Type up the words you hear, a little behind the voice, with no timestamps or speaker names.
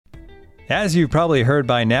As you've probably heard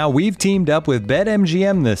by now, we've teamed up with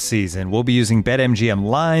BetMGM this season. We'll be using BetMGM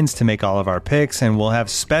lines to make all of our picks, and we'll have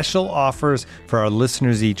special offers for our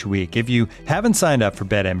listeners each week. If you haven't signed up for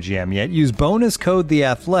BetMGM yet, use bonus code The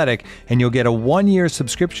Athletic, and you'll get a 1-year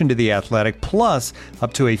subscription to The Athletic, plus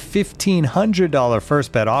up to a $1,500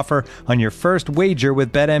 first bet offer on your first wager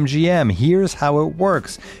with BetMGM. Here's how it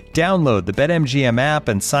works. Download the BetMGM app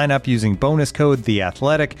and sign up using bonus code The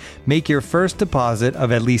Athletic. Make your first deposit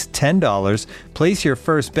of at least $10. Place your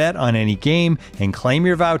first bet on any game and claim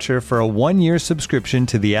your voucher for a 1-year subscription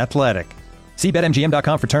to The Athletic. See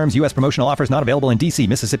BetMGM.com for terms. U.S. promotional offers not available in D.C.,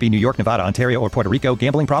 Mississippi, New York, Nevada, Ontario, or Puerto Rico.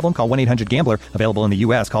 Gambling problem? Call 1-800-GAMBLER. Available in the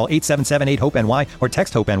U.S. Call 877-8-HOPE-NY or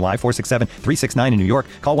text HOPE-NY 467-369 in New York.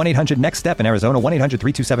 Call 1-800-NEXT-STEP in Arizona.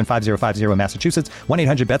 1-800-327-5050 in Massachusetts.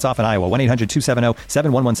 1-800-BETS-OFF in Iowa.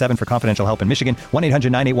 1-800-270-7117 for confidential help in Michigan.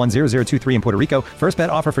 1-800-981-0023 in Puerto Rico. First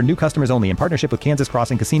bet offer for new customers only in partnership with Kansas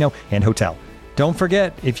Crossing Casino and Hotel. Don't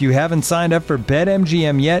forget, if you haven't signed up for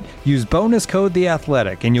BetMGM yet, use bonus code The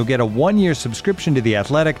Athletic, and you'll get a 1-year subscription to The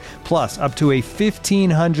Athletic, plus up to a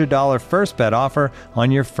 $1,500 first bet offer on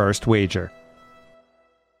your first wager.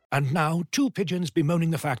 And now, two pigeons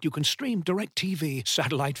bemoaning the fact you can stream DirecTV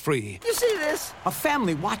satellite-free. You see this? A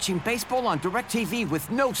family watching baseball on DirecTV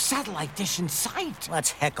with no satellite dish in sight.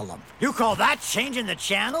 Let's heckle them. You call that changing the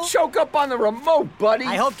channel? Choke up on the remote, buddy.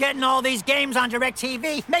 I hope getting all these games on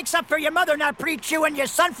DirecTV makes up for your mother not pre-chewing your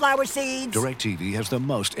sunflower seeds. DirecTV has the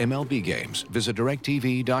most MLB games. Visit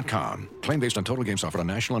DirecTV.com. Claim based on total games offered on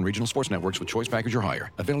national and regional sports networks with choice package or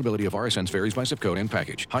higher. Availability of RSNs varies by zip code and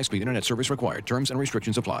package. High-speed internet service required. Terms and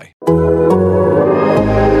restrictions apply. The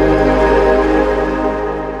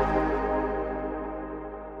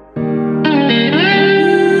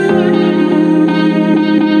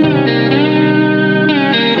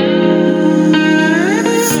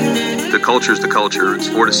culture is the culture. It's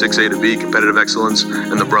 4 to 6 A to B, competitive excellence,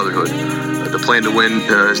 and the brotherhood. The plan to win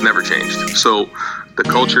has never changed. So the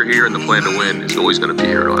culture here and the plan to win is always going to be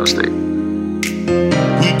here at Ohio State.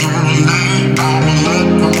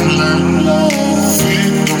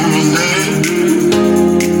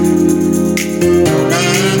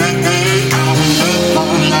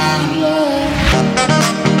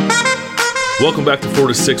 Welcome back to 4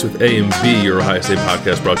 to 6 with A and B, your Ohio State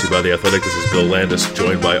podcast brought to you by The Athletic. This is Bill Landis,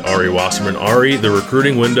 joined by Ari Wasserman. Ari, the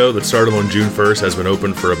recruiting window that started on June 1st has been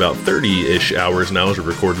open for about 30-ish hours now as we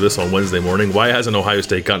recorded this on Wednesday morning. Why hasn't Ohio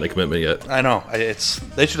State gotten a commitment yet? I know.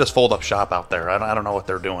 They should just fold up shop out there. I don't know what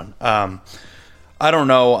they're doing. I don't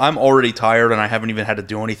know. I'm already tired, and I haven't even had to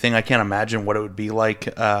do anything. I can't imagine what it would be like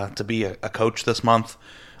to be a coach this month.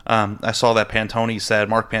 I saw that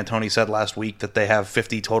Mark Pantoni said last week that they have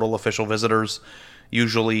 50 total official visitors,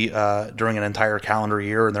 usually during an entire calendar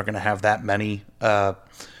year, and they're going to have that many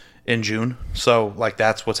in June. So,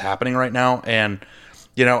 that's what's happening right now. And,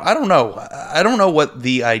 I don't know. I don't know what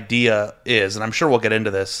the idea is, and I'm sure we'll get into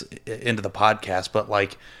this into the podcast,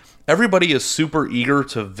 but, everybody is super eager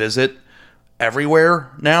to visit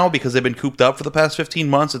everywhere now because they've been cooped up for the past 15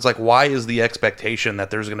 months. It's why is the expectation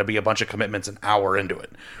that there's going to be a bunch of commitments an hour into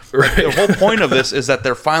it? Right. The whole point of this is that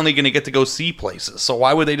they're finally going to get to go see places. So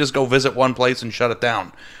why would they just go visit one place and shut it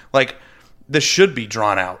down? This should be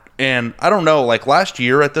drawn out. And I don't know, last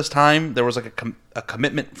year at this time, there was a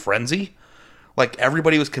commitment frenzy.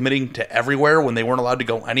 Everybody was committing to everywhere when they weren't allowed to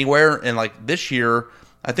go anywhere. And this year,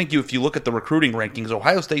 I think if you look at the recruiting rankings,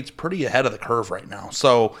 Ohio State's pretty ahead of the curve right now.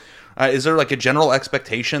 So is there a general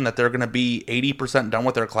expectation that they're going to be 80% done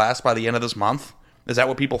with their class by the end of this month? Is that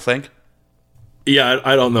what people think? Yeah,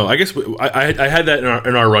 I don't know. I guess I had that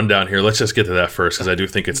in our rundown here. Let's just get to that first because I do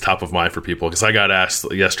think it's top of mind for people. Because I got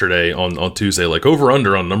asked yesterday on Tuesday, over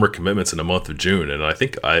under on number of commitments in the month of June, and I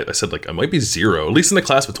think I said it might be 0. At least in the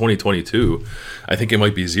class of 2022, I think it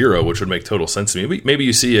might be 0, which would make total sense to me. Maybe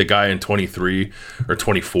you see a guy in 23 or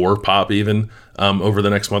 24 pop even over the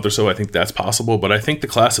next month or so. I think that's possible, but I think the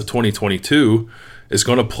class of 2022 is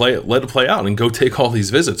going to let it play out and go take all these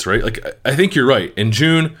visits. Right? I think you're right. In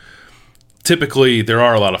June, typically, there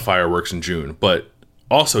are a lot of fireworks in June, but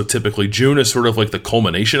also typically June is sort of the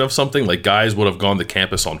culmination of something. Guys would have gone to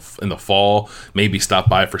campus in the fall, maybe stopped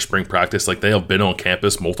by for spring practice. They have been on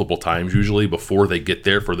campus multiple times usually before they get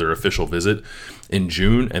there for their official visit in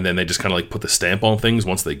June, and then they just kind of put the stamp on things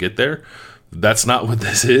once they get there. That's not what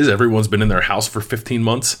this is. Everyone's been in their house for 15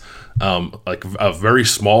 months. Like a very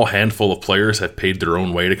small handful of players have paid their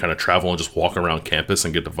own way to kind of travel and just walk around campus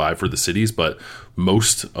and get the vibe for the cities, but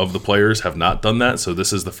most of the players have not done that. So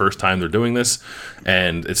this is the first time they're doing this,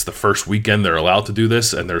 and it's the first weekend they're allowed to do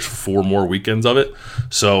this, and there's 4 more weekends of it.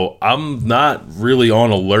 So I'm not really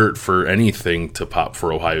on alert for anything to pop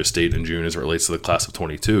for Ohio State in June as it relates to the class of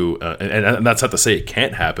 22. And that's not to say it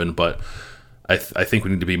can't happen, but I think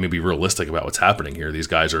we need to be maybe realistic about what's happening here. These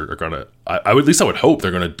guys are going to, at least I would hope they're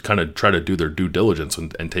going to kind of try to do their due diligence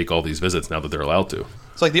and take all these visits now that they're allowed to.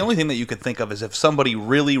 It's like the only thing that you could think of is if somebody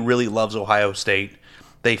really, really loves Ohio State,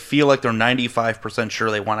 they feel like they're 95% sure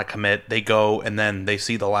they want to commit, they go and then they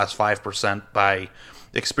see the last 5% by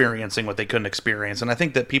experiencing what they couldn't experience. And I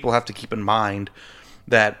think that people have to keep in mind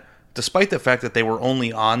that despite the fact that they were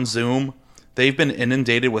only on Zoom, they've been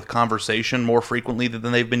inundated with conversation more frequently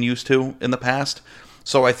than they've been used to in the past.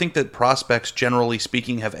 So I think that prospects, generally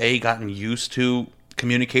speaking, have gotten used to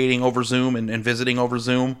communicating over Zoom and visiting over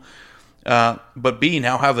Zoom. But B,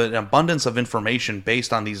 now have an abundance of information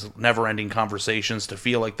based on these never-ending conversations to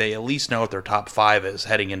feel like they at least know what their top 5 is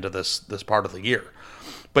heading into this part of the year.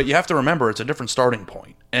 But you have to remember it's a different starting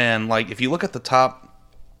point. And like if you look at the top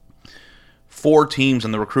 4 teams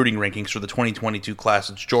in the recruiting rankings for the 2022 class,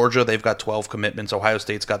 it's Georgia, they've got 12 commitments, Ohio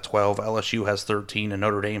State's got 12, LSU has 13, and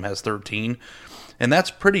Notre Dame has 13. And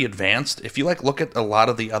that's pretty advanced. If you look at a lot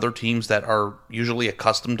of the other teams that are usually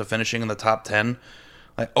accustomed to finishing in the top 10,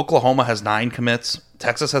 like Oklahoma has 9 commits,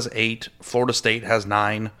 Texas has 8, Florida State has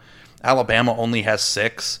 9, Alabama only has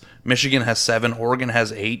 6, Michigan has 7, Oregon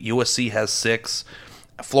has 8, USC has 6,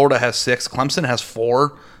 Florida has 6, Clemson has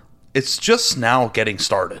 4. It's just now getting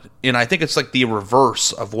started. And I think it's like the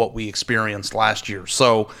reverse of what we experienced last year.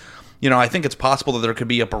 So, I think it's possible that there could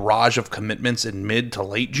be a barrage of commitments in mid to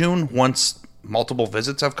late June once multiple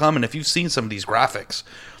visits have come. And if you've seen some of these graphics,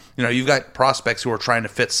 you've got prospects who are trying to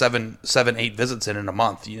fit 8 visits in a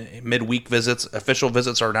month. Midweek visits, official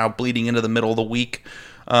visits are now bleeding into the middle of the week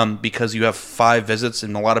because you have 5 visits,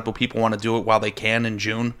 and a lot of people want to do it while they can in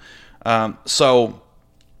June.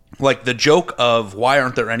 Like the joke of why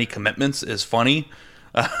aren't there any commitments is funny.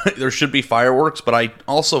 There should be fireworks, but I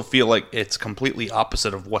also feel like it's completely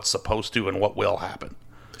opposite of what's supposed to and what will happen.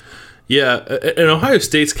 Yeah, in Ohio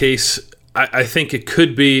State's case, I think it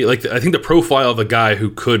could be like I think the profile of the guy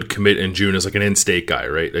who could commit in June is like an in-state guy,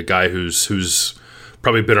 right? A guy who's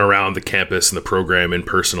probably been around the campus and the program in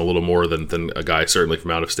person a little more than a guy certainly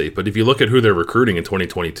from out of state. But if you look at who they're recruiting in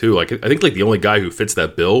 2022, I think the only guy who fits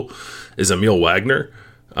that bill is Emil Wagner.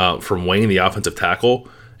 From Wayne, the offensive tackle,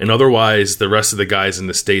 and otherwise the rest of the guys in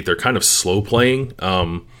the state, they're kind of slow playing.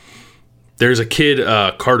 There's a kid,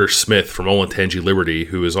 Carter Smith from Olentangy Liberty,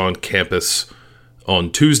 who is on campus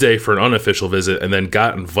on Tuesday for an unofficial visit and then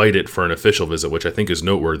got invited for an official visit, which I think is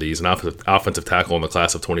noteworthy. He's an offensive tackle in the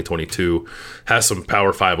class of 2022, has some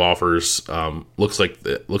Power 5 offers, looks like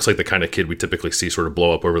the kind of kid we typically see sort of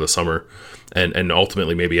blow up over the summer and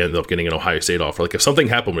ultimately maybe end up getting an Ohio State offer. Like if something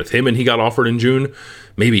happened with him and he got offered in June,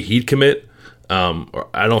 maybe he'd commit.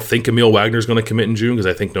 I don't think Emil Wagner's going to commit in June because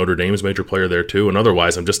I think Notre Dame's a major player there too. And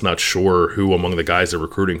otherwise, I'm just not sure who among the guys they're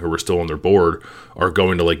recruiting who are still on their board are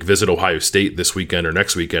going to visit Ohio State this weekend or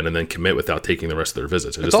next weekend and then commit without taking the rest of their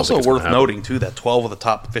visits. It's also worth noting too that 12 of the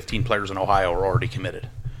top 15 players in Ohio are already committed.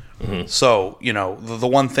 Mm-hmm. So, the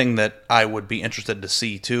one thing that I would be interested to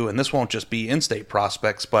see too, and this won't just be in-state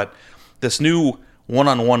prospects, but this new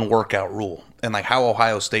one-on-one workout rule and how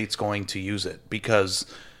Ohio State's going to use it, because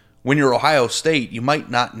when you're Ohio State, you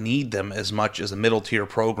might not need them as much as a middle-tier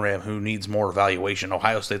program who needs more evaluation.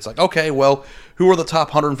 Ohio State's like, okay, well, who are the top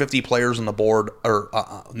 150 players on the board or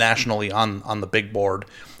nationally on the big board,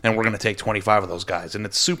 and we're going to take 25 of those guys. And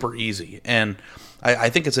it's super easy. And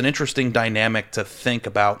I think it's an interesting dynamic to think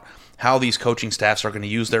about how these coaching staffs are going to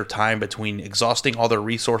use their time between exhausting all their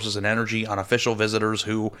resources and energy on official visitors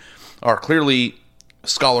who are clearly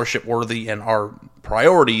scholarship worthy and are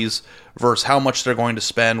priorities versus how much they're going to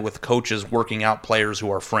spend with coaches working out players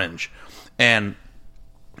who are fringe. And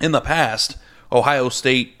in the past, Ohio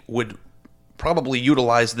State would probably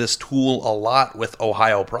utilize this tool a lot with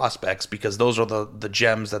Ohio prospects because those are the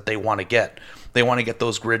gems that they want to get. They want to get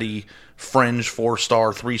those gritty fringe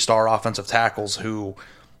 4-star, 3-star offensive tackles who,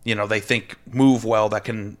 they think move well, that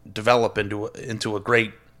can develop into a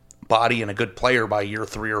great body and a good player by year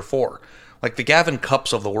 3 or 4. Like the Gavin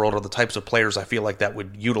Cupps of the world are the types of players I feel like that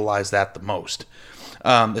would utilize that the most,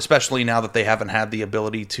 especially now that they haven't had the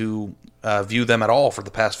ability to view them at all for the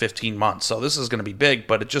past 15 months. So this is going to be big,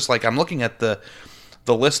 but it's just like I'm looking at the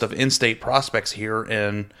list of in-state prospects here,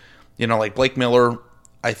 and like Blake Miller,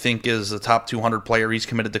 I think, is a top 200 player. He's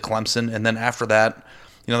committed to Clemson. And then after that,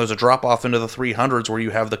 there's a drop-off into the 300s where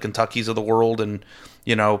you have the Kentuckys of the world and,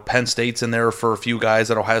 Penn State's in there for a few guys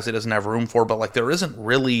that Ohio State doesn't have room for. But, there isn't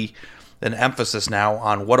really an emphasis now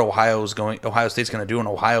on what Ohio State's going to do in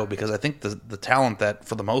Ohio, because I think the talent that,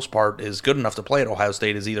 for the most part, is good enough to play at Ohio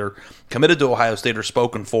State is either committed to Ohio State or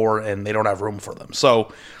spoken for, and they don't have room for them.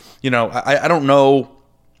 So, I don't know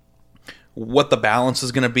what the balance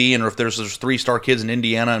is going to be, and if there's 3-star kids in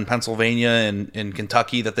Indiana and Pennsylvania and in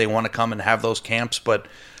Kentucky that they want to come and have those camps, but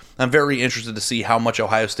I'm very interested to see how much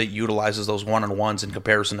Ohio State utilizes those one-on-ones in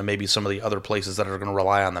comparison to maybe some of the other places that are going to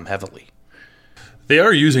rely on them heavily. They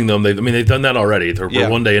are using them. They've done that already. We're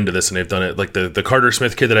one day into this, and they've done it. Like the Carter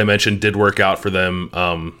Smith kid that I mentioned did work out for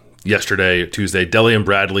them yesterday, Tuesday. Delian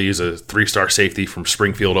Bradley is a 3-star safety from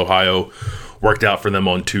Springfield, Ohio, worked out for them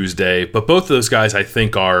on Tuesday. But both of those guys, I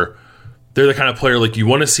think, they're the kind of player, you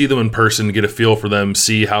want to see them in person, get a feel for them,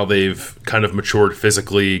 see how they've kind of matured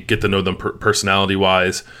physically, get to know them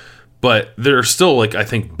personality-wise. But they're still, I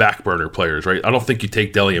think, back burner players, right? I don't think you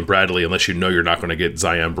take Delian Bradley unless you know you're not going to get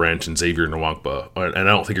Zion Branch and Xavier Nwankpa. And I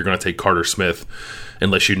don't think you're going to take Carter Smith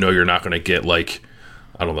unless you know you're not going to get,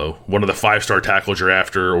 I don't know, one of the 5-star tackles you're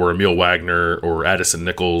after, or Emil Wagner or Addison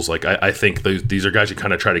Nichols. I think these are guys you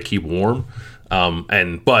kind of try to keep warm.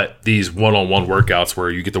 But these one-on-one workouts where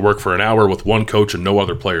you get to work for an hour with one coach and no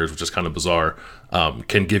other players, which is kind of bizarre,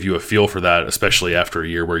 can give you a feel for that, especially after a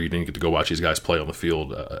year where you didn't get to go watch these guys play on the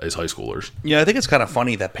field as high schoolers. Yeah, I think it's kind of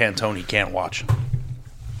funny that Pantone can't watch.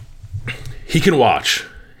 He can watch.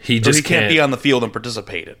 He can't be on the field and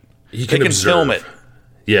participate in it. They can observe. Film it.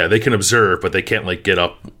 Yeah, they can observe, but they can't get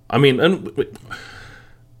up. I mean,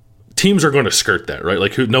 teams are going to skirt that,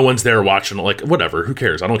 right? No one's there watching. Whatever, who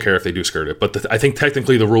cares? I don't care if they do skirt it. But I think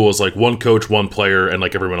technically the rule is one coach, one player, and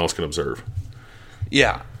everyone else can observe.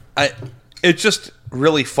 Yeah, it's just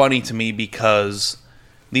really funny to me because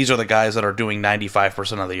these are the guys that are doing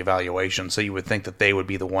 95% of the evaluation. So you would think that they would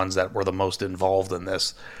be the ones that were the most involved in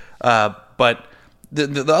this. But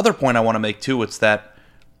the other point I want to make too, it's that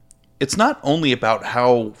it's not only about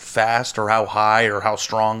how fast or how high or how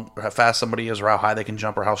strong, or how fast somebody is or how high they can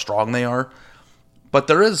jump or how strong they are. But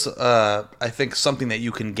there is, I think, something that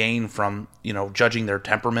you can gain from, judging their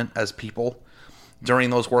temperament as people during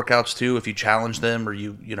those workouts too. If you challenge them or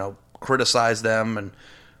you criticize them, and,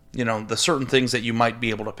 the certain things that you might be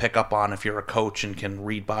able to pick up on if you're a coach and can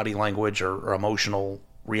read body language or emotional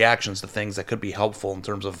reactions to things that could be helpful in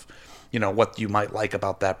terms of, what you might like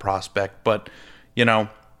about that prospect. But,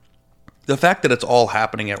 the fact that it's all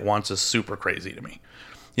happening at once is super crazy to me.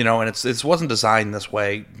 And it wasn't designed this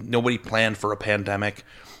way. Nobody planned for a pandemic.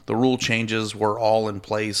 The rule changes were all in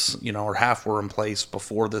place, or half were in place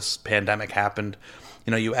before this pandemic happened.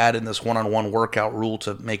 You add in this one-on-one workout rule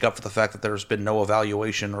to make up for the fact that there's been no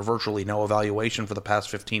evaluation or virtually no evaluation for the past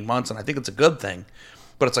 15 months. And I think it's a good thing.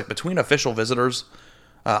 But it's between official visitors,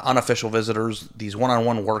 unofficial visitors, these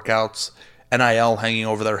one-on-one workouts, NIL hanging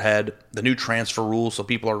over their head, the new transfer rules, so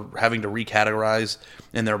people are having to recategorize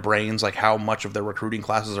in their brains how much of their recruiting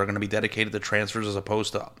classes are going to be dedicated to transfers as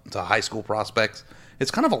opposed to high school prospects.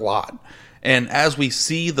 It's kind of a lot. And as we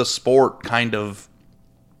see the sport kind of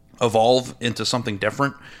evolve into something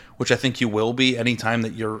different, which I think you will be anytime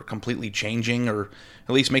that you're completely changing or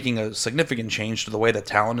at least making a significant change to the way that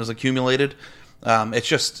talent is accumulated, it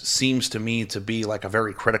just seems to me to be a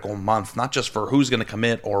very critical month, not just for who's going to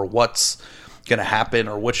commit or what's going to happen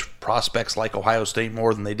or which prospects like Ohio State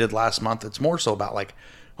more than they did last month. It's more so about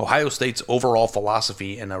Ohio State's overall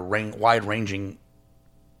philosophy and a wide-ranging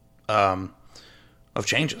of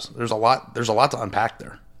changes. There's a lot to unpack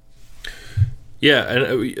there. Yeah,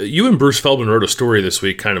 and you and Bruce Feldman wrote a story this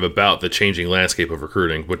week kind of about the changing landscape of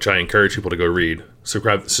recruiting, which I encourage people to go read.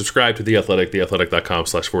 Subscribe to The Athletic,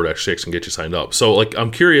 theathletic.com/4-6, and get you signed up. So, I'm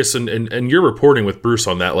curious, and you're reporting with Bruce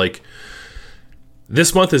on that,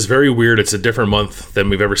 this month is very weird. It's a different month than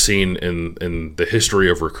we've ever seen in the history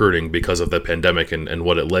of recruiting because of the pandemic and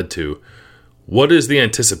what it led to. What is the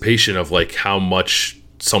anticipation of, how much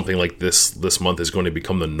something like this month is going to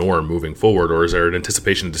become the norm moving forward, or is there an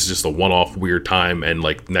anticipation that this is just a one-off weird time and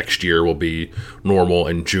next year will be normal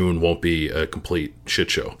and June won't be a complete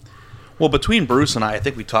shit show? Well, between Bruce and I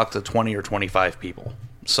think we talked to 20 or 25 people.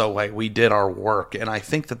 So we did our work, and I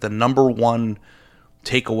think that the number one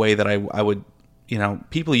takeaway that I would,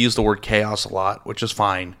 people use the word chaos a lot, which is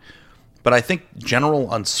fine, but I think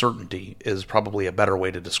general uncertainty is probably a better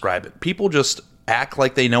way to describe it. People just act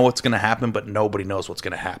like they know what's going to happen, but nobody knows what's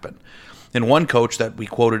going to happen. And one coach that we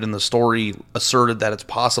quoted in the story asserted that it's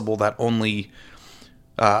possible that only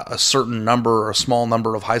a certain number, or a small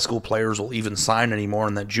number of high school players will even sign anymore,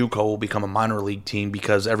 and that JUCO will become a minor league team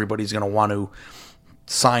because everybody's going to want to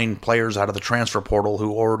sign players out of the transfer portal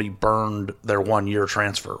who already burned their 1-year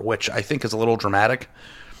transfer, which I think is a little dramatic.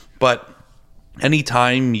 But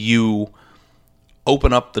anytime you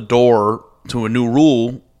open up the door to a new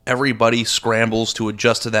rule, everybody scrambles to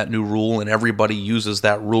adjust to that new rule, and everybody uses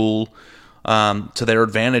that rule to their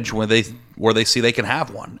advantage where they see they can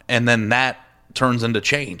have one, and then that turns into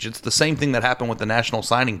change. It's the same thing that happened with the National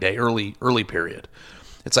Signing Day early period.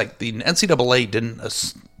 It's like the NCAA didn't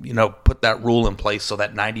put that rule in place so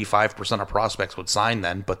that 95% of prospects would sign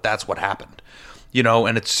then, but that's what happened.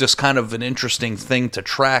 And it's just kind of an interesting thing to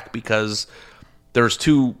track because there's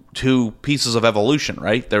two pieces of evolution,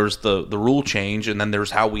 right? There's the rule change, and then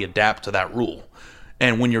there's how we adapt to that rule.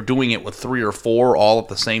 And when you're doing it with 3 or 4 all at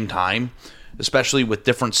the same time, especially with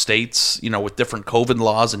different states, with different COVID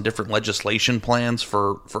laws and different legislation plans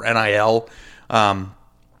for NIL,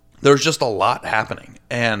 there's just a lot happening.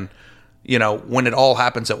 And, when it all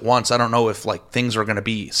happens at once, I don't know if things are going to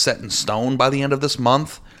be set in stone by the end of this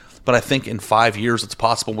month, but I think in 5 years, it's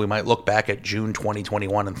possible we might look back at June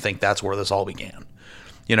 2021 and think that's where this all began.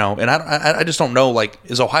 And I just don't know,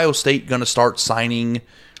 is Ohio State going to start signing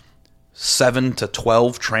 7 to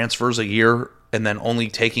 12 transfers a year and then only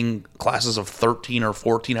taking classes of 13 or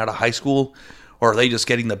 14 out of high school? Or are they just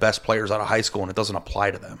getting the best players out of high school and it doesn't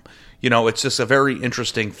apply to them? It's just a very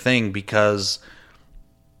interesting thing because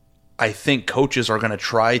I think coaches are going to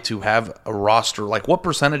try to have a roster. What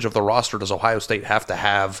percentage of the roster does Ohio State have to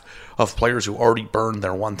have of players who already burned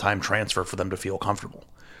their one-time transfer for them to feel comfortable?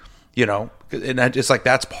 And it's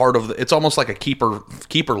that's part of it's almost like a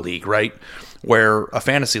keeper league, right? Where a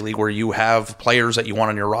fantasy league where you have players that you want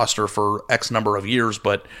on your roster for X number of years,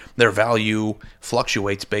 but their value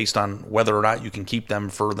fluctuates based on whether or not you can keep them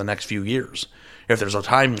for the next few years. If there's a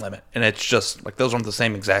time limit, and it's just those aren't the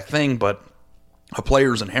same exact thing, but a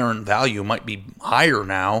player's inherent value might be higher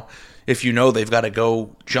now if they've got to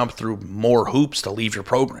go jump through more hoops to leave your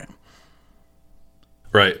program.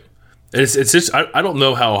 Right. It's just I don't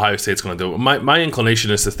know how Ohio State's going to do it. My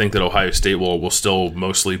inclination is to think that Ohio State will still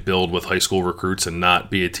mostly build with high school recruits and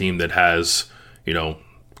not be a team that has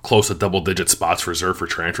close to double-digit spots reserved for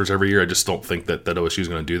transfers every year. I just don't think that OSU is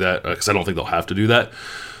going to do that because I don't think they'll have to do that.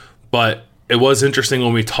 But it was interesting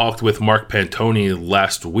when we talked with Mark Pantoni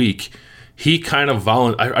last week. He kind of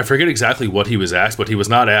I forget exactly what he was asked, but he was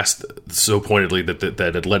not asked so pointedly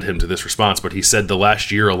that it led him to this response. But he said the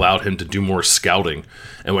last year allowed him to do more scouting.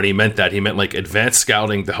 And when he meant that, he meant advanced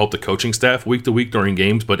scouting to help the coaching staff week to week during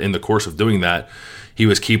games. But in the course of doing that, he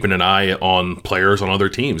was keeping an eye on players on other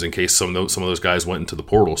teams in case some of those guys went into the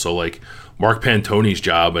portal. So Mark Pantoni's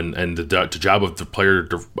job and the job of the player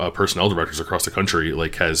personnel directors across the country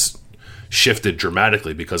has shifted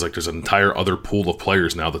dramatically because there's an entire other pool of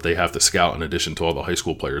players now that they have to scout in addition to all the high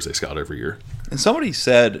school players they scout every year. And somebody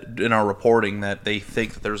said in our reporting that they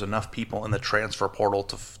think that there's enough people in the transfer portal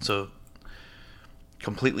to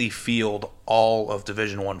completely field all of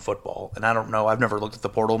Division I football. And I don't know. I've never looked at the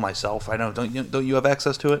portal myself. I know. Don't you have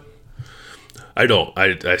access to it? I don't.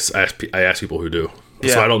 I ask people who do.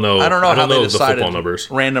 Yeah. So I don't know. I don't know how they decided. The football numbers.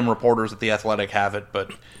 Random reporters at The Athletic have it,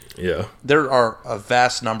 but yeah, there are a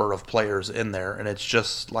vast number of players in there, and it's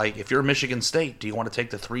just if you're Michigan State, do you want to take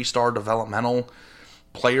the 3-star developmental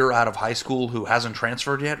player out of high school who hasn't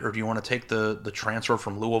transferred yet, or do you want to take the transfer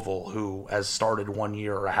from Louisville who has started 1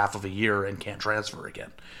 year or a half of a year and can't transfer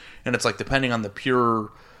again? And it's depending on the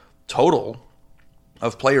pure total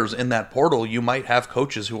of players in that portal, you might have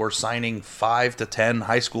coaches who are signing 5 to 10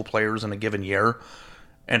 high school players in a given year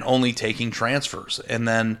and only taking transfers. And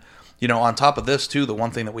then on top of this, too, the one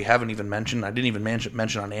thing that we haven't even mentioned, I didn't even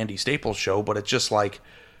mention on Andy Staples' show, but it's just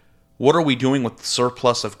what are we doing with the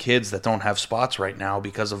surplus of kids that don't have spots right now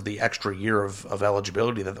because of the extra year of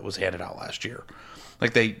eligibility that was handed out last year?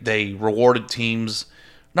 They rewarded teams,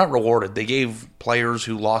 not rewarded, they gave players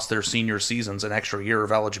who lost their senior seasons an extra year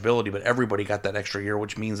of eligibility, but everybody got that extra year,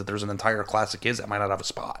 which means that there's an entire class of kids that might not have a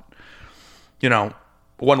spot.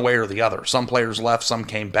 One way or the other. Some players left, some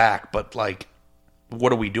came back, but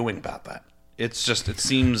what are we doing about that? It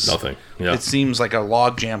seems nothing. Yeah. It seems like a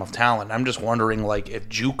logjam of talent. I'm just wondering, if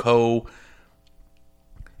JUCO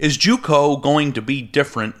going to be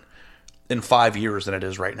different in 5 years than it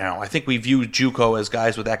is right now? I think we view JUCO as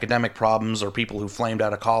guys with academic problems or people who flamed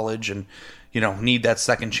out of college and need that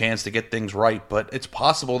second chance to get things right. But it's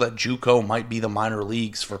possible that JUCO might be the minor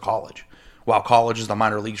leagues for college, while college is the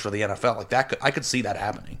minor leagues for the NFL. I could see that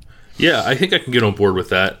happening. Yeah, I think I can get on board with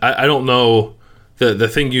that. I don't know. The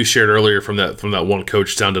thing you shared earlier from that one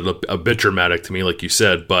coach sounded a bit dramatic to me, like you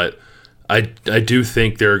said, but I do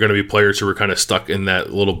think there are going to be players who are kind of stuck in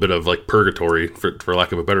that little bit of like purgatory, for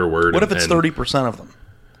lack of a better word. What if it's 30% of them?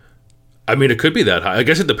 I mean, it could be that high. I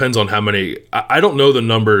guess it depends on how many. I don't know the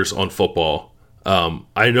numbers on football.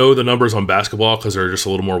 I know the numbers on basketball because they're just a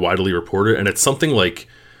little more widely reported, and it's something like,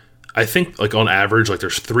 I think like on average, like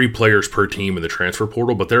there's 3 players per team in the transfer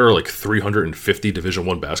portal, but there are like 350 Division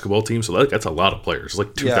I basketball teams, so that's a lot of players. It's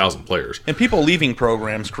like 2,000 players. And people leaving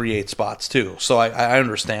programs create spots too, so I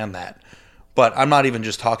understand that. But I'm not even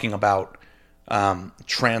just talking about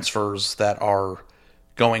transfers that are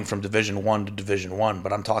going from Division I to Division I,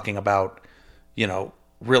 but I'm talking about,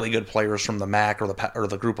 really good players from the MAC or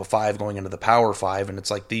the Group of 5 going into the Power 5, and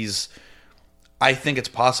it's like these. I think it's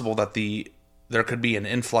possible that there could be an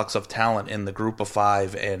influx of talent in the Group of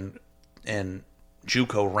 5 and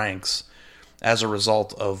JUCO ranks as a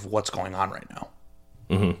result of what's going on right now.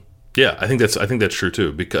 Mm-hmm. Yeah, I think that's true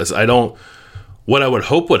too, because what I would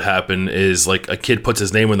hope would happen is like a kid puts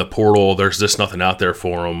his name in the portal, there's just nothing out there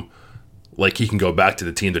for him. Like he can go back to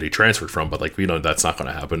the team that he transferred from, but like that's not going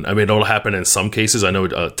to happen. I mean, it'll happen in some cases. I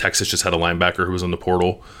know Texas just had a linebacker who was in the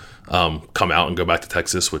portal come out and go back to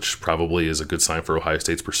Texas, which probably is a good sign for Ohio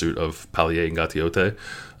State's pursuit of Pallier and Gatiote.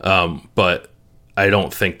 But I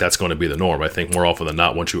don't think that's going to be the norm. I think more often than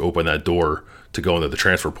not, once you open that door to go into the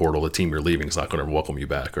transfer portal, the team you're leaving is not going to welcome you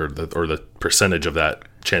back, or the percentage of that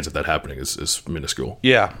chance of that happening is minuscule.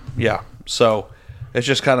 Yeah. So it's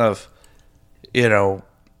just kind of,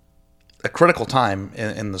 a critical time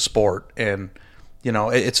in the sport. And,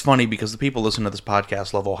 it's funny because the people listening to this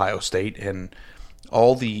podcast love Ohio State, and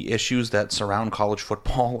all the issues that surround college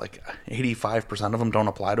football, like 85% of them don't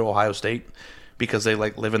apply to Ohio State because they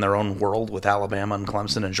like live in their own world with Alabama and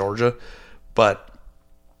Clemson and Georgia. But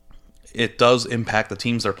it does impact the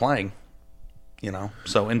teams they're playing,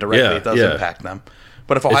 so indirectly it does impact them.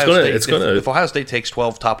 But if Ohio State takes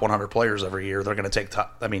 12 top 100 players every year, they're going to take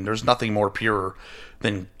there's nothing more pure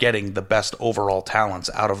than getting the best overall talents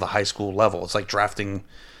out of the high school level. It's like drafting,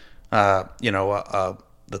 the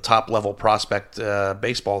top level prospect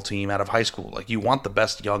baseball team out of high school. Like you want the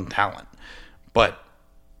best young talent, but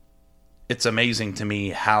it's amazing to me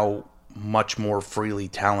how much more freely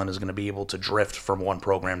talent is going to be able to drift from one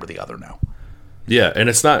program to the other now. Yeah, and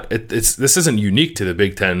this isn't unique to the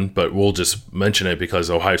Big Ten, but we'll just mention it because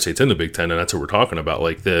Ohio State's in the Big Ten, and that's what we're talking about.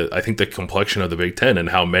 Like I think the complexion of the Big Ten and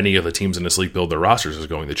how many of the teams in this league build their rosters is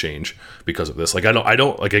going to change because of this. Like I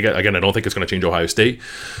don't think it's going to change Ohio State.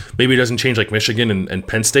 Maybe it doesn't change like Michigan and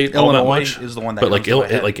Penn State all that much. Is the one that but like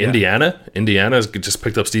Indiana has just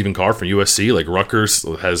picked up Stephen Carr from USC. Like Rutgers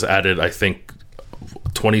has added, I think,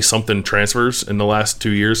 20-something transfers in the last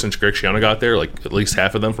 2 years since Greg Schiano got there, like at least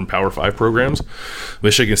half of them from Power 5 programs.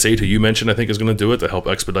 Michigan State, who you mentioned, I think is going to do it to help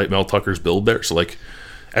expedite Mel Tucker's build there. So like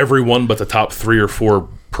everyone but the top 3 or 4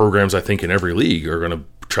 programs, I think, in every league are going to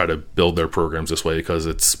try to build their programs this way because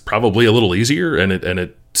it's probably a little easier and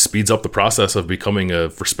it speeds up the process of becoming a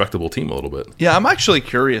respectable team a little bit. Yeah, I'm actually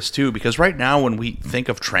curious too, because right now when we think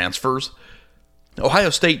of transfers, Ohio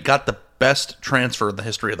State got the best transfer in the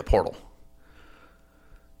history of the portal.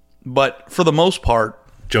 But for the most part,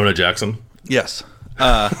 Jonah Jackson. Yes,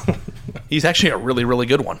 he's actually a really, really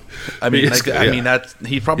good one. I mean, he's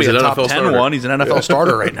probably a top 10 starter. One. He's an NFL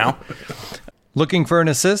starter right now. Looking for an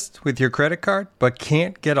assist with your credit card, but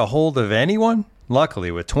can't get a hold of anyone?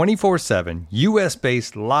 Luckily, with 24/7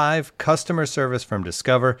 U.S.-based live customer service from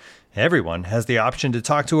Discover, everyone has the option to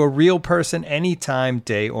talk to a real person anytime,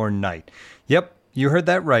 day or night. Yep, you heard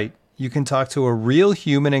that right. You can talk to a real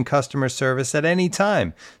human in customer service at any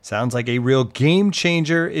time. Sounds like a real game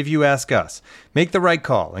changer if you ask us. Make the right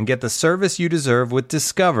call and get the service you deserve with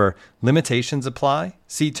Discover. Limitations apply.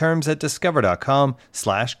 See terms at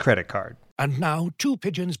discover.com/creditcard. And now, 2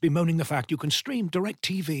 pigeons bemoaning the fact you can stream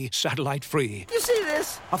DirecTV satellite-free. You see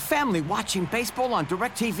this? A family watching baseball on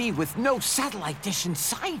DirecTV with no satellite dish in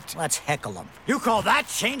sight. Let's heckle them. You call that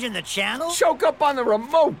changing the channel? Choke up on the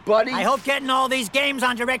remote, buddy. I hope getting all these games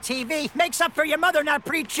on DirecTV makes up for your mother not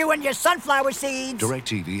pre-chewing your sunflower seeds.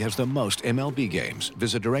 DirecTV has the most MLB games.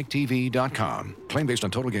 Visit DirecTV.com. Claim based on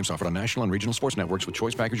total games offered on national and regional sports networks with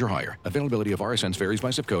choice package or higher. Availability of RSNs varies by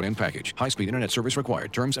zip code and package. High-speed internet service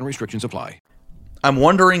required. Terms and restrictions apply. I'm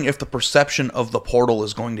wondering if the perception of the portal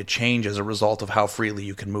is going to change as a result of how freely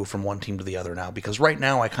you can move from one team to the other now. Because right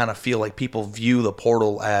now I kind of feel like people view the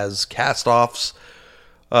portal as cast-offs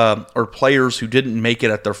or players who didn't make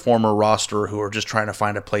it at their former roster who are just trying to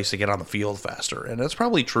find a place to get on the field faster. And that's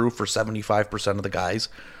probably true for 75% of the guys.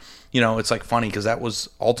 It's like funny because that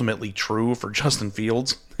was ultimately true for Justin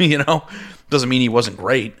Fields. Doesn't mean he wasn't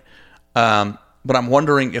great. But I'm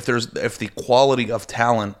wondering if the quality of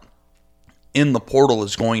talent in the portal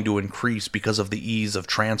is going to increase because of the ease of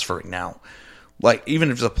transferring now. Like,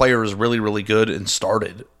 even if the player is really, really good and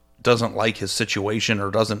started, doesn't like his situation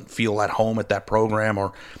or doesn't feel at home at that program,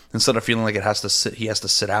 or instead of feeling like he has to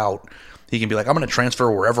sit out, he can be like, I'm going to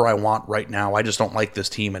transfer wherever I want right now. I just don't like this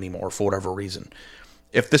team anymore for whatever reason.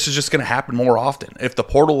 If this is just going to happen more often, if the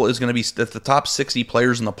portal is going to be, if the top 60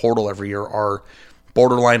 players in the portal every year are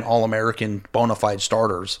borderline All-American bona fide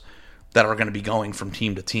starters that are going to be going from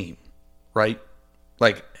team to team, right?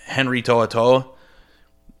 Like Henry To'oTo'o,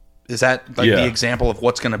 is that like the example of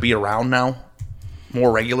what's going to be around now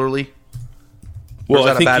more regularly? Well,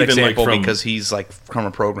 is that a bad example because he's like from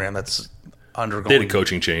a program that's undergoing? They had a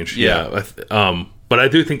coaching change, yeah. But I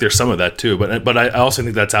do think there's some of that too. But I also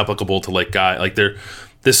think that's applicable to like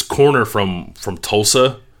this corner from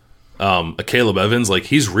Tulsa, Caleb Evans. Like,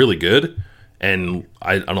 he's really good, and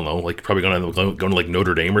I don't know, like probably going to like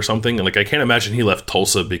Notre Dame or something. And like, I can't imagine he left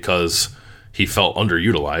Tulsa because he felt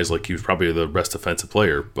underutilized. Like, he was probably the best defensive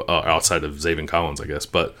player outside of Zaven Collins, I guess.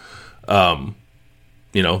 But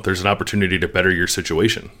there's an opportunity to better your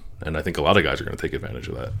situation, and I think a lot of guys are going to take advantage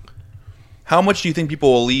of that. How much do you think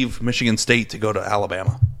people will leave Michigan State to go to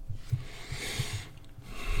Alabama?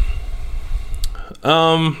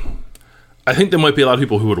 I think there might be a lot of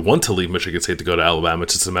people who would want to leave Michigan State to go to Alabama.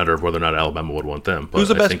 It's just a matter of whether or not Alabama would want them. But who's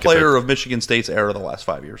the best player of Michigan State's era the last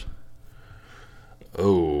 5 years?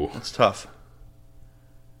 Oh. That's tough.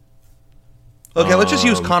 Okay, let's just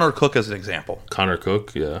use Connor Cook as an example. Connor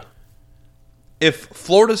Cook, yeah. If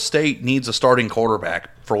Florida State needs a starting quarterback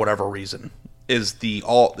for whatever reason, is the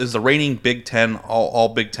reigning Big Ten all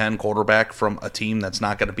Big Ten quarterback from a team that's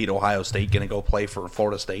not going to beat Ohio State going to go play for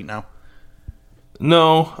Florida State now?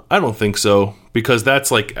 No, I don't think so, because that's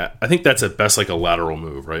like, I think that's at best like a lateral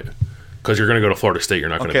move, right? Because you're going to go to Florida State, you're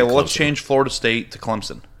not going to. Okay, well, let's change Florida State to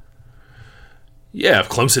Clemson. Yeah, if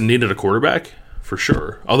Clemson needed a quarterback, for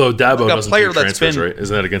sure. Although Dabo doesn't take transfers, right?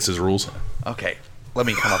 Isn't that against his rules? Okay, let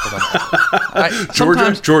me come up with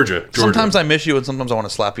them. Georgia. Sometimes I miss you, and sometimes I want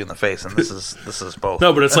to slap you in the face, and this is both.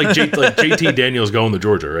 No, but it's like JT Daniels going to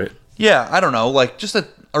Georgia, right? Yeah, I don't know, like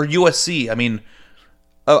or USC. I mean,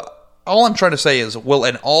 all I'm trying to say is, will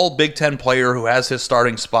an all Big Ten player who has his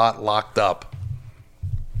starting spot locked up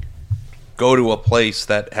go to a place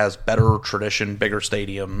that has better tradition, bigger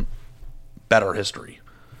stadium, better history?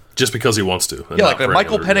 Just because he wants to. Yeah, like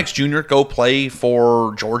Michael Penix Jr. go play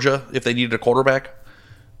for Georgia if they needed a quarterback.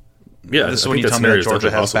 Yeah, this is when you tell me that Georgia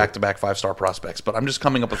has back-to-back 5-star prospects, but I'm just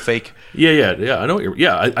coming up with fake. Yeah. I know.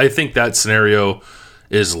 I think that scenario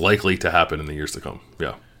is likely to happen in the years to come.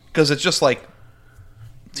 Yeah, because it's just like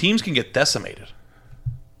teams can get decimated.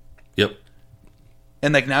 Yep.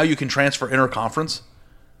 And like now you can transfer interconference.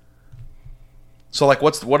 So like,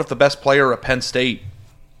 what if the best player at Penn State?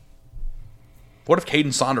 What if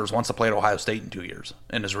Caden Saunders wants to play at Ohio State in 2 years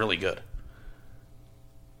and is really good?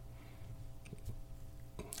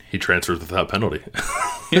 He transfers without penalty.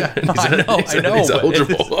 Yeah, I know. He's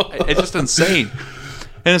eligible. It's just insane.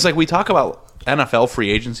 And it's like, we talk about NFL free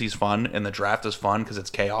agency is fun and the draft is fun because it's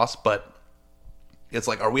chaos, but it's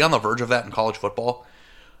like, are we on the verge of that in college football?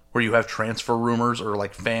 Where you have transfer rumors or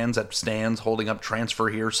like fans at stands holding up transfer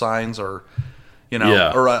here signs, or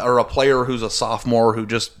or a player who's a sophomore who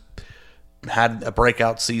just had a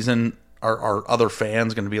breakout season, are other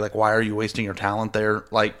fans going to be like, why are you wasting your talent there?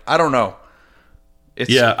 Like, I don't know.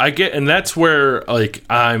 I get, and that's where like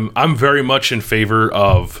I'm very much in favor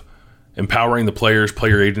of empowering the players,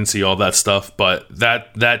 player agency, all that stuff. But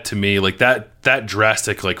that to me, like that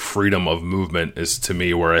drastic like freedom of movement is to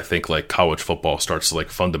me where I think like college football starts to like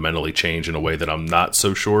fundamentally change in a way that I'm not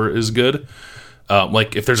so sure is good.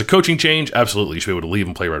 Like, if there's a coaching change, absolutely, you should be able to leave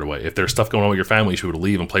and play right away. If there's stuff going on with your family, you should be able to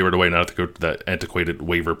leave and play right away, not have to go to that antiquated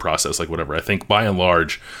waiver process, like whatever. I think, by and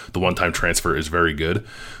large, the one-time transfer is very good.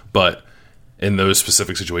 But in those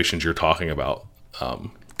specific situations you're talking about,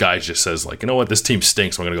 guys just says, like, you know what, this team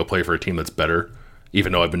stinks, so I'm going to go play for a team that's better,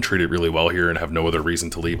 even though I've been treated really well here and have no other reason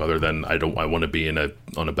to leave other than I want to be on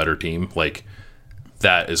a better team. Like,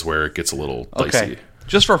 that is where it gets a little dicey. Okay.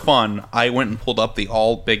 Just for fun, I went and pulled up the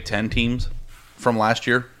all Big Ten teams from last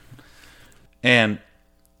year, and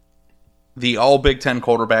the all Big Ten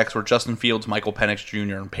quarterbacks were Justin Fields, Michael Penix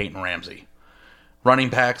Jr., and Peyton Ramsey. Running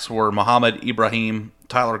backs were Muhammad Ibrahim,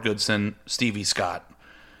 Tyler Goodson, Stevie Scott.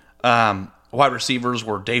 Wide receivers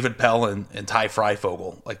were David Pell and Ty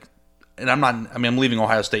Freifogel. I'm leaving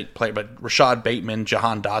Ohio State play, but Rashad Bateman,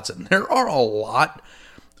 Jahan Dotson. There are a lot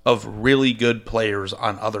of really good players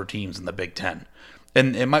on other teams in the Big Ten,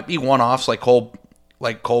 and it might be one-offs like Cole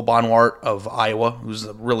Bonwart of Iowa, who's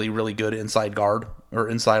a really, really good inside guard or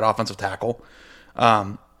inside offensive tackle.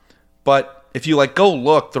 But if you like go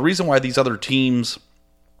look, the reason why these other teams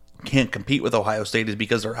can't compete with Ohio State is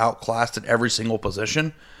because they're outclassed at every single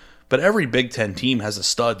position. But every Big Ten team has a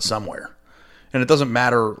stud somewhere. And it doesn't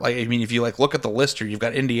matter. Like, I mean, if you like look at the list here, you've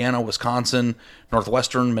got Indiana, Wisconsin,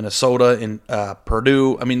 Northwestern, Minnesota, and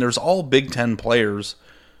Purdue. I mean, there's all Big Ten players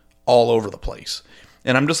all over the place.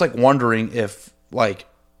 And I'm just like wondering if, like,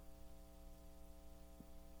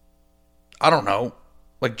 I don't know,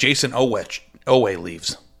 like Jason Owe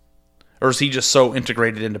leaves. Or is he just so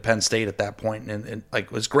integrated into Penn State at that point? And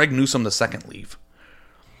like, was Greg Newsome the second leave?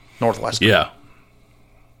 Northwestern. Yeah.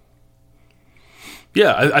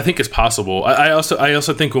 Yeah, I think it's possible. I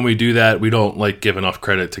also think when we do that, we don't like give enough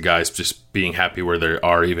credit to guys just being happy where they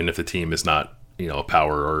are, even if the team is not, a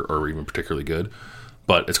power or even particularly good.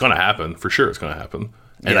 But it's going to happen for sure. It's going to happen,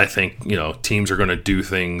 and I think teams are going to do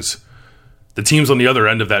things. The teams on the other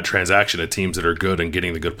end of that transaction, the teams that are good and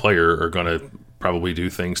getting the good player, are going to probably do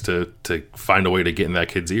things to find a way to get in that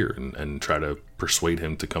kid's ear and try to persuade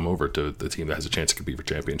him to come over to the team that has a chance to compete for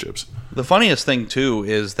championships. The funniest thing too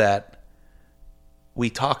is that we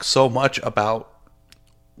talk so much about,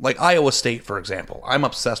 like, Iowa State, for example. I'm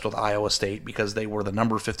obsessed with Iowa State because they were the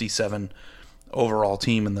number 57 overall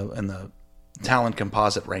team in the talent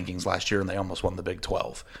composite rankings last year, and they almost won the Big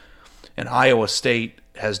 12. And Iowa State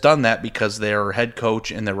has done that because their head coach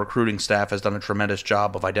and their recruiting staff has done a tremendous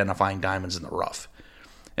job of identifying diamonds in the rough.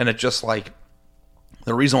 And it's just like,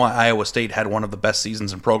 the reason why Iowa State had one of the best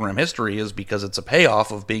seasons in program history is because it's a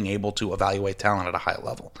payoff of being able to evaluate talent at a high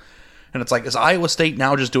level. And it's like, is Iowa State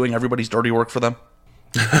now just doing everybody's dirty work for them?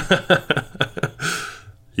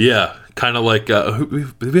 Yeah, kind of like we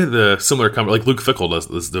had the similar comment. Like Luke Fickell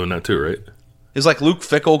is doing that too, right? Is like Luke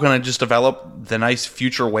Fickell going to just develop the nice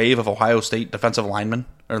future wave of Ohio State defensive linemen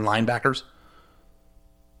or linebackers?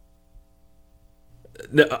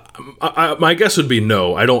 No, my guess would be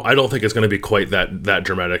no. I don't think it's going to be quite that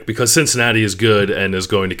dramatic because Cincinnati is good and is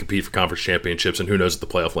going to compete for conference championships, and who knows what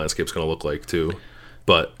the playoff landscape is going to look like too.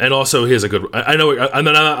 But and also he has a good. I know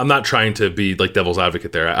I'm not trying to be like devil's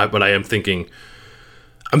advocate there, but I am thinking.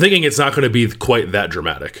 I'm thinking it's not going to be quite that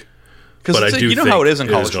dramatic. Because you know how it is in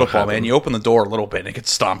college football, man. You open the door a little bit and it gets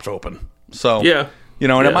stomped open. So yeah,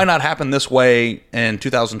 it might not happen this way in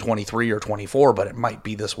 2023 or 24, but it might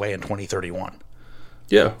be this way in 2031.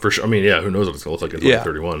 Yeah, for sure. I mean, yeah, who knows what it's going to look like in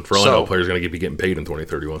 2031? For all I know, players are going to be getting paid in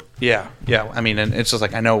 2031. Yeah. I mean, and it's just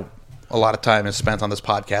like I know a lot of time is spent on this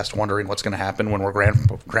podcast wondering what's going to happen when we're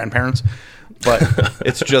grandparents, but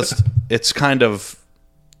it's kind of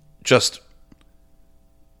just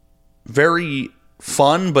very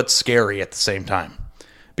fun but scary at the same time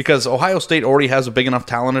because Ohio State already has a big enough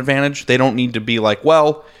talent advantage. They don't need to be like,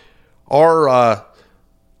 well, our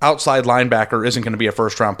outside linebacker isn't going to be a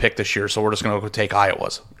first-round pick this year, so we're just going to go take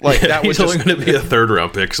Iowa's. Like that was only going to be a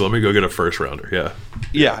third-round pick, so let me go get a first-rounder.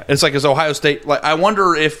 Yeah. It's like, is Ohio State like? I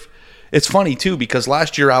wonder if it's funny too because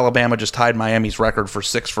last year Alabama just tied Miami's record for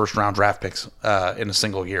 6 first-round draft picks in a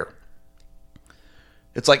single year.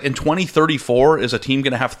 It's like in 2034, is a team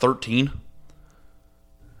going to have 13?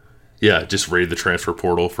 Yeah, just raid the transfer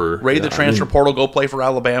portal portal, go play for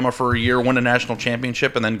Alabama for a year, win a national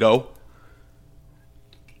championship, and then go.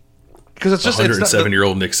 Because it's just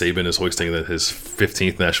 107-year-old Nick Saban is hoisting his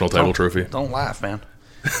 15th national title trophy. Don't laugh, man.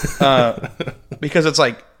 Because it's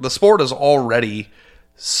like the sport is already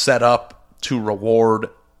set up to reward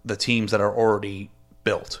the teams that are already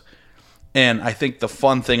built. And I think the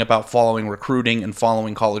fun thing about following recruiting and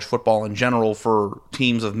following college football in general for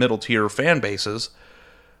teams of middle-tier fan bases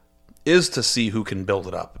is to see who can build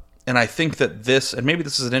it up. And I think that and maybe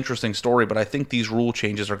this is an interesting story, but I think these rule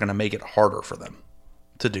changes are going to make it harder for them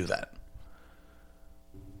to do that.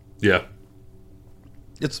 Yeah.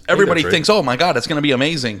 Everybody thinks, oh my God, it's going to be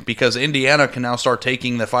amazing because Indiana can now start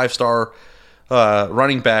taking the 5-star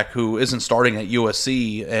running back who isn't starting at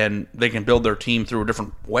USC and they can build their team through a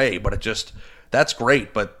different way. But that's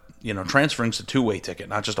great. But, transferring's a 2-way ticket,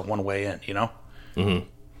 not just a 1-way in, Mm-hmm.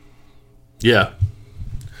 Yeah.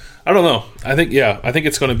 I don't know. I think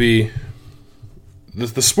it's going to be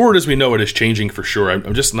the sport as we know it is changing for sure.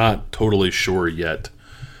 I'm just not totally sure yet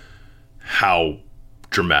how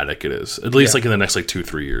dramatic it is. At least like in the next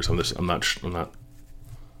 2-3 years. I'm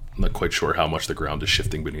not quite sure how much the ground is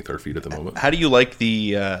shifting beneath our feet at the moment. How do you like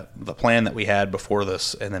the plan that we had before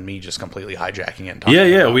this, and then me just completely hijacking it?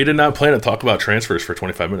 And we did not plan to talk about transfers for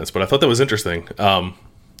 25 minutes, but I thought that was interesting.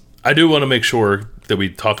 I do want to make sure that we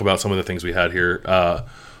talk about some of the things we had here.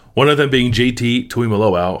 One of them being JT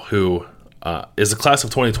Tuimoloau, who is the class of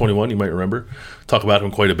 2021, you might remember. Talk about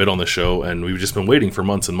him quite a bit on the show, and we've just been waiting for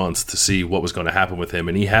months and months to see what was going to happen with him.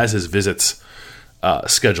 And he has his visits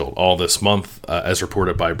scheduled all this month, as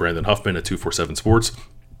reported by Brandon Huffman at 247 Sports.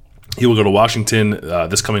 He will go to Washington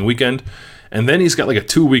this coming weekend, and then he's got like a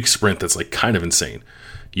 2-week sprint that's like kind of insane.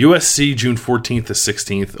 USC June 14th to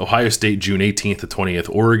 16th, Ohio State June 18th to 20th,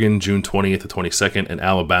 Oregon June 20th to 22nd, and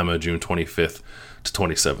Alabama June 25th to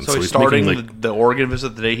 27th. So he's starting the Oregon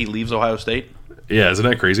visit the day he leaves Ohio State? Yeah, isn't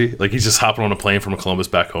that crazy? Like, he's just hopping on a plane from Columbus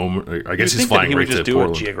back home. I guess he's flying right to Portland. He would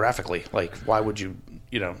just do it geographically. Like, why would you,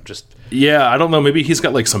 just... Yeah, I don't know. Maybe he's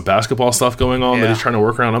got like some basketball stuff going on that he's trying to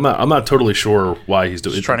work around. I'm not totally sure why he's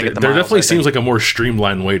doing it. Trying to get the there miles, definitely seems like a more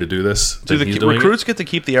streamlined way to do this. Do the recruits get to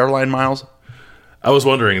keep the airline miles? I was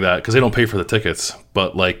wondering that because they don't pay for the tickets.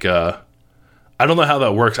 But like, I don't know how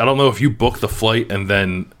that works. I don't know if you book the flight and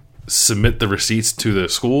then submit the receipts to the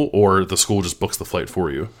school, or the school just books the flight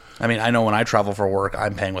for you. I mean, I know when I travel for work,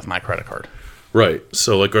 I'm paying with my credit card. Right.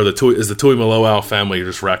 So, like, is the Tui Maloau family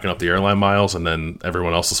just racking up the airline miles, and then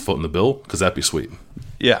everyone else is footing the bill? Because that'd be sweet.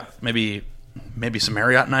 Yeah, maybe some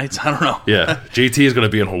Marriott nights. I don't know. Yeah, JT is going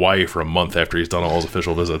to be in Hawaii for a month after he's done all his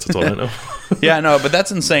official visits. That's all I know. Yeah, I know, but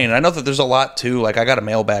that's insane. I know that there's a lot too. Like, I got a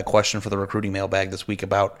mailbag question for the recruiting mailbag this week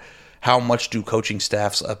about how much do coaching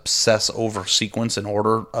staffs obsess over sequence and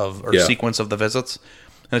order sequence of the visits.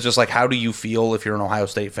 And it's just like, how do you feel if you're an Ohio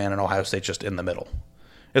State fan and Ohio State's just in the middle?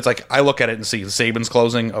 It's like, I look at it and see Saban's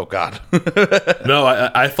closing. Oh, God. No,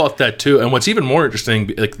 I thought that too. And what's even more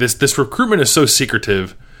interesting, like this recruitment is so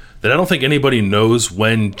secretive that I don't think anybody knows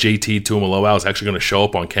when JT Tuimoloau is actually going to show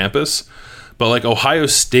up on campus. But like, Ohio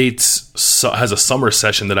State has a summer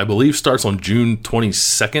session that I believe starts on June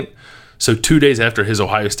 22nd. So 2 days after his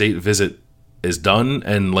Ohio State visit is done.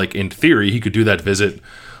 And like, in theory, he could do that visit,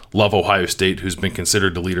 love Ohio State, who's been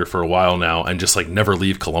considered the leader for a while now, and just like never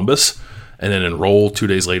leave Columbus, and then enroll 2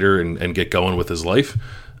 days later and get going with his life.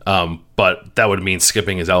 But that would mean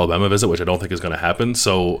skipping his Alabama visit, which I don't think is going to happen.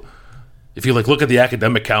 So if you like look at the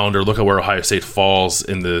academic calendar, look at where Ohio State falls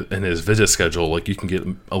in his visit schedule, like, you can get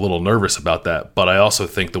a little nervous about that. But I also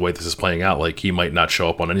think the way this is playing out, like, he might not show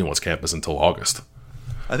up on anyone's campus until August.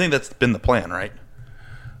 I think that's been the plan, right?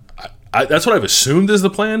 That's what I've assumed is the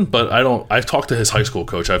plan, but I've talked to his high school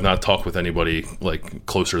coach. I've not talked with anybody like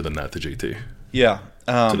closer than that to JT. Yeah.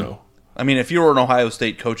 To know. I mean, if you were an Ohio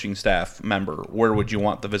State coaching staff member, where would you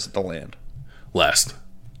want the visit to land? Last.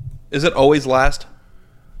 Is it always last?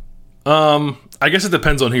 I guess it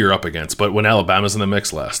depends on who you're up against, but when Alabama's in the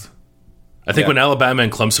mix, last. I think when Alabama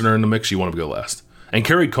and Clemson are in the mix, you want to go last. And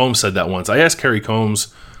Kerry Combs said that once. I asked Kerry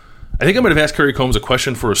Combs, I think I might have asked Kerry Combs a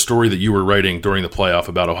question for a story that you were writing during the playoff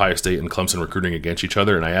about Ohio State and Clemson recruiting against each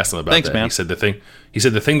other, and I asked him about that. Man. He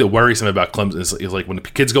said the thing that worries him about Clemson is like when the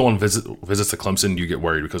kids go on visits to Clemson, you get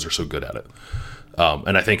worried because they're so good at it.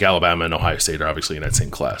 And I think Alabama and Ohio State are obviously in that same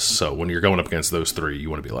class. So when you're going up against those three, you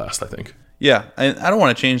want to be last, I think. Yeah, I don't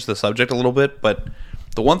want to change the subject a little bit, but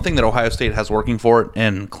the one thing that Ohio State has working for it,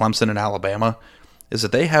 and Clemson and Alabama, is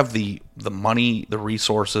that they have the money, the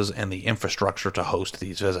resources, and the infrastructure to host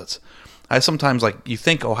these visits. I sometimes, like, you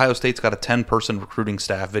think Ohio State's got a 10-person recruiting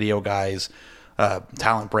staff, video guys,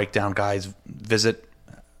 talent breakdown guys, visit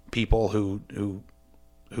people who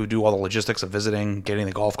do all the logistics of visiting, getting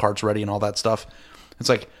the golf carts ready and all that stuff. It's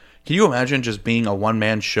like, can you imagine just being a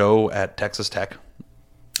one-man show at Texas Tech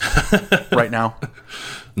right now?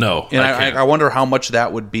 No, and I wonder how much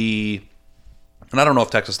that would be. And I don't know if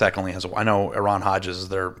Texas Tech only has I know Iran Hodges is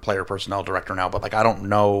their player personnel director now, but like, I don't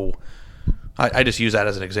know. I just use that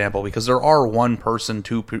as an example because there are one-person,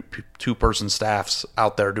 two-person staffs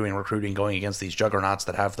out there doing recruiting, going against these juggernauts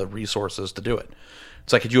that have the resources to do it.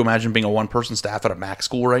 It's like, could you imagine being a one-person staff at a MAC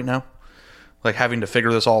school right now? Like, having to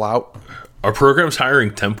figure this all out? Are programs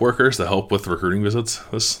hiring temp workers to help with recruiting visits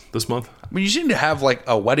this month? I mean, you seem to have like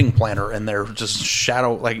a wedding planner in there, just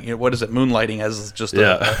shadow, like, what is it, moonlighting as just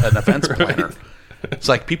an events planner. It's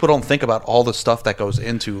like, people don't think about all the stuff that goes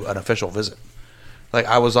into an official visit. Like,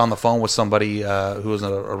 I was on the phone with somebody who was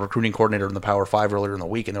a recruiting coordinator in the Power 5 earlier in the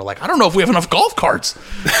week, and they're like, I don't know if we have enough golf carts.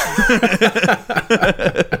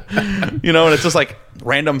 And it's just like,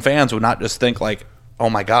 random fans would not just think like, oh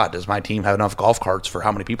my God, does my team have enough golf carts for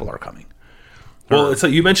how many people are coming? Well, it's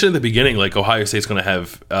like you mentioned at the beginning, like, Ohio State's going to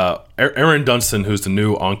have Aaron Dunston, who's the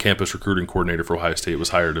new on-campus recruiting coordinator for Ohio State, was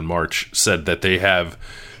hired in March, said that they have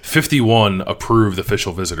 51 approved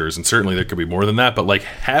official visitors, and certainly there could be more than that, but like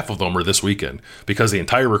half of them are this weekend because the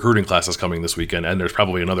entire recruiting class is coming this weekend, and there's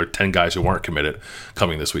probably another 10 guys who aren't committed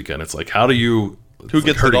coming this weekend. It's like, how do you Who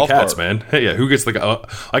gets the herding golf cats, cart? man? Hey, yeah, who gets the?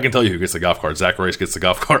 I can tell you who gets the golf cart. Zach Rice gets the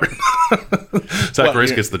golf cart. Zach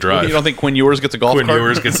Rice gets the drive. You don't think Quinn Ewers gets a golf cart? Quinn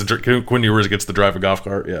Ewers gets to drive a golf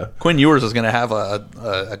cart. Yeah. Quinn Ewers is going to have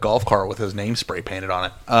a golf cart with his name spray painted on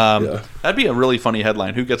it. That'd be a really funny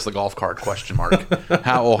headline. Who gets the golf cart? ?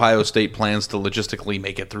 How Ohio State plans to logistically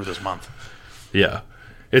make it through this month. Yeah,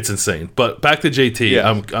 it's insane. But back to JT.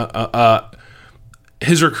 Yeah.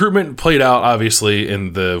 His recruitment played out, obviously,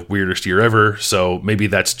 in the weirdest year ever, so maybe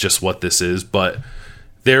that's just what this is. But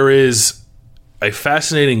there is a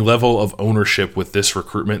fascinating level of ownership with this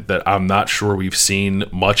recruitment that I'm not sure we've seen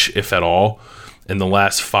much, if at all, in the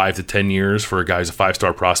last 5 to 10 years for a guy who's a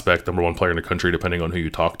 5-star prospect, number 1 player in the country, depending on who you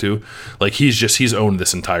talk to. Like, he's owned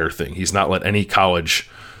this entire thing. He's not let any college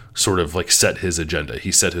sort of like set his agenda.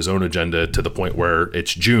 He set his own agenda to the point where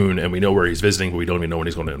it's June and we know where he's visiting, but we don't even know when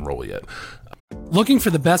he's going to enroll yet. Looking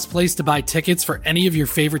for the best place to buy tickets for any of your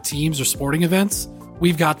favorite teams or sporting events?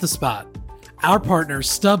 We've got the spot. Our partner,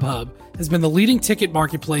 StubHub, has been the leading ticket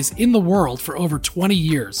marketplace in the world for over 20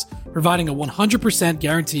 years, providing a 100%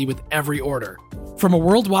 guarantee with every order. From a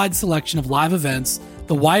worldwide selection of live events,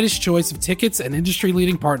 the widest choice of tickets and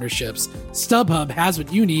industry-leading partnerships, StubHub has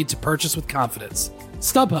what you need to purchase with confidence.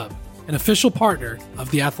 StubHub, an official partner of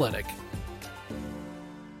The Athletic.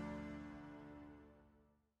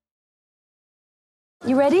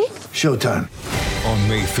 You ready? Showtime. On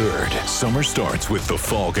May 3rd, summer starts with The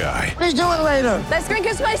Fall Guy. Let's do it later. Let's drink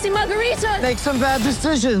a spicy margarita. Make some bad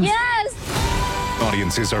decisions. Yes.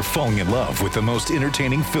 Audiences are falling in love with the most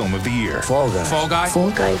entertaining film of the year. Fall Guy. Fall Guy?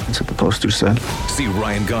 Fall Guy. That's what the poster said. See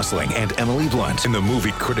Ryan Gosling and Emily Blunt in the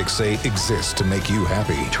movie critics say exists to make you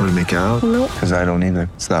happy. Trying to make it out? Nope. Because I don't either.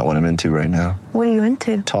 It's not what I'm into right now. What are you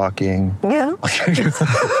into? Talking. Yeah.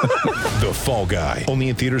 The Fall Guy. Only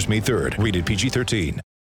in theaters May 3rd. Rated PG-13.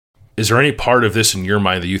 Is there any part of this in your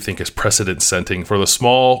mind that you think is precedent-setting for the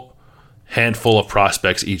small handful of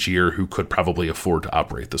prospects each year who could probably afford to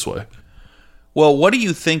operate this way? Well, what do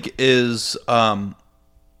you think is the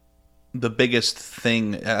biggest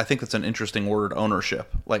thing? I think that's an interesting word,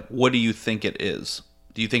 ownership. Like, what do you think it is?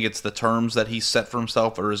 Do you think it's the terms that he set for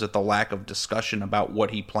himself, or is it the lack of discussion about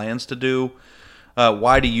what he plans to do?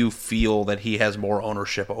 Why do you feel that he has more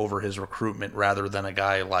ownership over his recruitment rather than a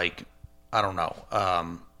guy like, I don't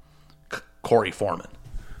know, Corey Foreman?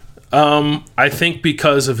 I think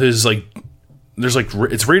because of his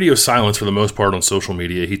it's radio silence for the most part on social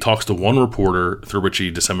media. He talks to one reporter through which he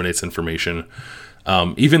disseminates information.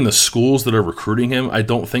 Even the schools that are recruiting him, I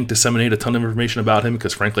don't think disseminate a ton of information about him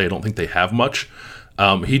because frankly, I don't think they have much.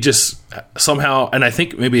 He just somehow, and I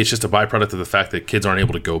think maybe it's just a byproduct of the fact that kids aren't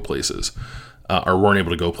able to go places or weren't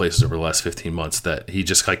able to go places over the last 15 months, that he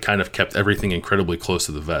just kind of kept everything incredibly close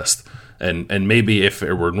to the vest. And maybe if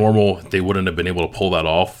it were normal, they wouldn't have been able to pull that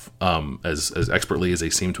off as expertly as they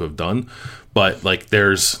seem to have done. But like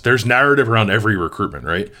there's narrative around every recruitment,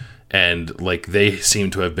 right? And like they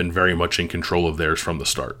seem to have been very much in control of theirs from the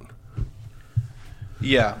start.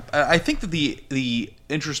 Yeah, I think that the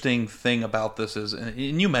interesting thing about this is, and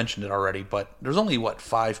you mentioned it already, but there's only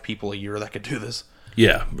 5 people a year that could do this.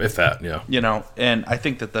 Yeah, if that, yeah. You know, and I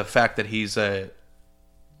think that the fact that he's a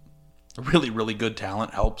really, really good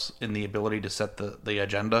talent helps in the ability to set the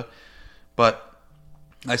agenda. But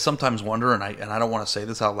I sometimes wonder, and I don't want to say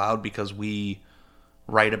this out loud because we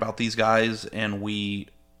write about these guys and we,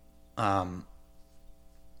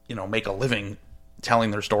 make a living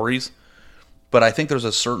telling their stories. But I think there's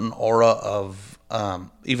a certain aura of,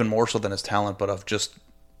 even more so than his talent, but of just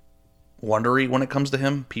wondery when it comes to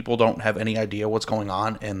him. People don't have any idea what's going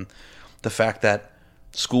on, and the fact that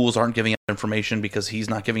schools aren't giving out information because he's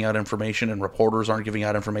not giving out information, and reporters aren't giving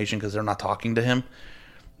out information because they're not talking to him,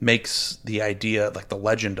 makes the idea, like the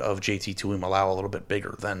legend of JT Tuimoloau, a little bit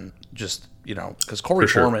bigger than just, because Corey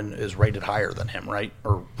Foreman is rated higher than him, right?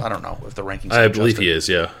 Or I don't know if the rankings. I believe he is,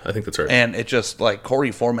 yeah. I think that's right. And it just, like,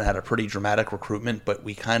 Corey Foreman had a pretty dramatic recruitment, but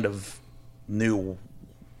we kind of knew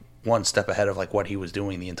one step ahead of like what he was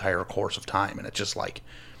doing the entire course of time, and it's just like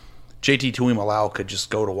JT Tuimoloau could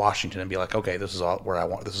just go to Washington and be like, okay, this is all where I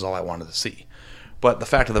want. This is all I wanted to see. But the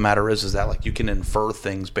fact of the matter is that like you can infer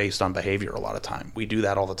things based on behavior a lot of time. We do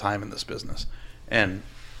that all the time in this business, and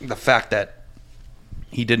the fact that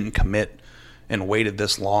he didn't commit and waited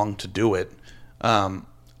this long to do it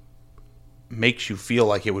makes you feel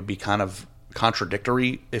like it would be kind of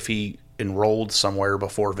contradictory if he enrolled somewhere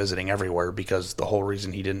before visiting everywhere, because the whole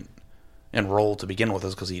reason he didn't enroll to begin with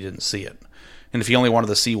is because he didn't see it. And if he only wanted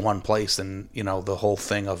to see one place, then, the whole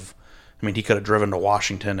thing of, he could have driven to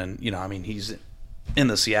Washington and, he's in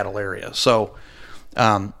the Seattle area. So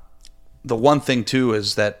the one thing too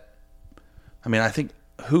is that, I think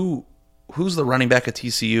who who's the running back at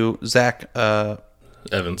TCU? Zach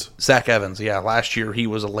Evans. Yeah, last year he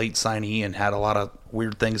was a late signee and had a lot of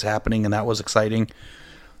weird things happening, and that was exciting.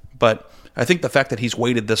 But I think the fact that he's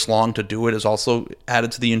waited this long to do it is also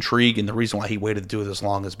added to the intrigue, and the reason why he waited to do it this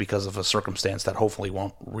long is because of a circumstance that hopefully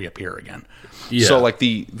won't reappear again. Yeah. So like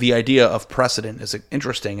the idea of precedent is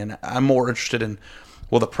interesting, and I'm more interested in,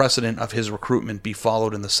 will the precedent of his recruitment be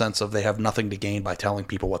followed in the sense of they have nothing to gain by telling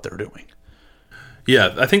people what they're doing?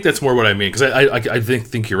 Yeah, I think that's more what I mean, because I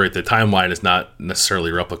think you're right. The timeline is not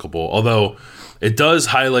necessarily replicable, although it does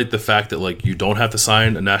highlight the fact that like you don't have to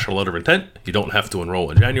sign a national letter of intent. You don't have to enroll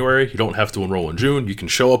in January. You don't have to enroll in June. You can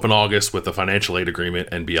show up in August with a financial aid agreement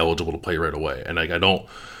and be eligible to play right away. And like I don't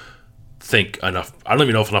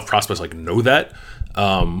even know if enough prospects like know that.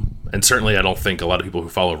 And certainly I don't think a lot of people who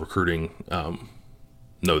follow recruiting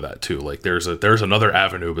know that too. Like there's another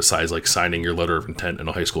avenue besides like signing your letter of intent in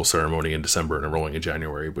a high school ceremony in December and enrolling in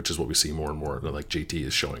January, which is what we see more and more. Like JT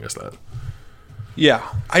is showing us that. Yeah,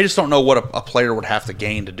 I just don't know what a player would have to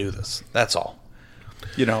gain to do this. That's all.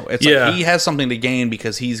 It's like he has something to gain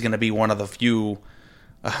because he's going to be one of the few.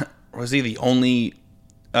 Was he the only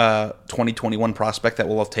 2021 prospect that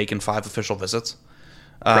will have taken 5 official visits?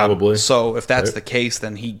 Probably. So if that's the case,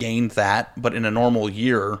 then he gained that. But in a normal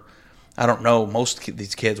year, I don't know. Most of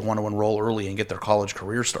these kids want to enroll early and get their college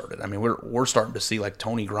career started. I mean, we're starting to see like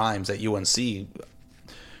Tony Grimes at UNC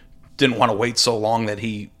didn't want to wait so long that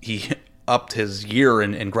he upped his year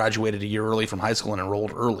and graduated a year early from high school and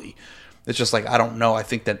enrolled early. It's just like, I don't know. I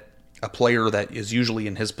think that a player that is usually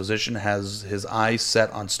in his position has his eyes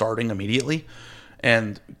set on starting immediately,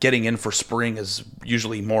 and getting in for spring is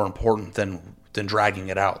usually more important than dragging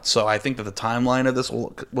it out. So I think that the timeline of this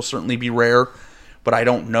will certainly be rare, but I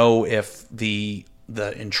don't know if the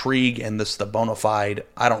intrigue and the bona fide,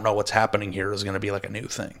 I don't know what's happening here, is going to be like a new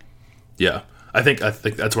thing. Yeah, I think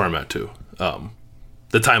that's where I'm at too.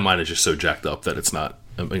 The timeline is just so jacked up that it's not.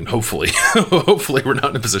 I mean, hopefully we're not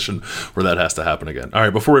in a position where that has to happen again. All right,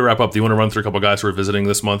 before we wrap up, do you want to run through a couple guys who are visiting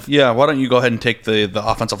this month? Yeah, why don't you go ahead and take the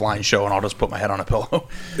offensive line show, and I'll just put my head on a pillow.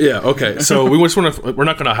 Yeah, okay. So we're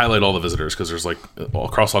not going to highlight all the visitors because there's like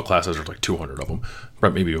across all classes there's like 200 of them,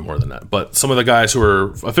 maybe even more than that. But some of the guys who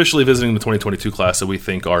are officially visiting the 2022 class that we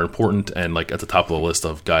think are important and like at the top of the list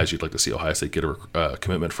of guys you'd like to see Ohio State get a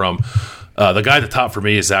commitment from. The guy at the top for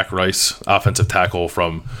me is Zach Rice, offensive tackle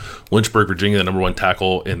from Lynchburg, Virginia, the number 1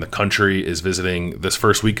 tackle in the country, is visiting this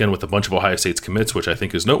first weekend with a bunch of Ohio State's commits, which I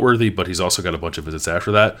think is noteworthy, but he's also got a bunch of visits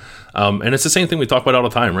after that. And it's the same thing we talk about all the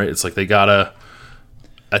time, right? It's like they gotta,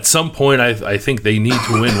 at some point, I think they need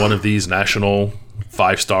to win one of these national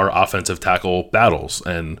 5-star offensive tackle battles.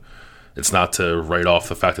 And it's not to write off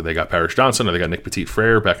the fact that they got Paris Johnson or they got Nick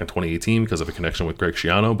Petit-Frere back in 2018 because of a connection with Greg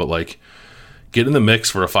Schiano, but like, get in the mix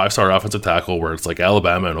for a 5-star offensive tackle where it's like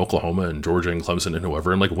Alabama and Oklahoma and Georgia and Clemson and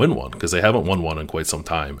whoever, and like win one, because they haven't won one in quite some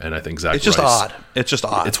time. And I think Zach It's just Rice, odd. It's just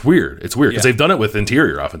odd. It's weird because they've done it with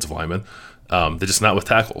interior offensive linemen. They're just not with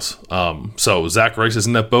tackles. So Zach Rice is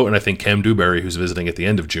in that boat, and I think Cam Dewberry, who's visiting at the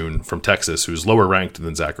end of June from Texas, who's lower ranked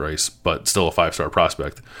than Zach Rice, but still a 5-star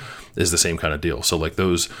prospect, is the same kind of deal. So like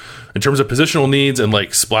those, in terms of positional needs and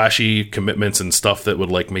like splashy commitments and stuff that would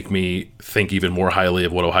like make me think even more highly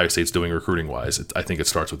of what Ohio State's doing recruiting wise, I think it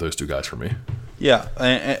starts with those 2 guys for me. Yeah,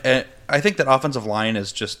 and I think that offensive line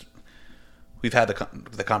is just, we've had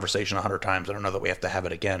the conversation 100 times. I don't know that we have to have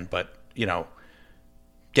it again, but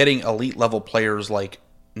getting elite level players like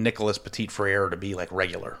Nicholas Petit-Frere to be like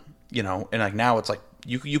regular, and like now it's like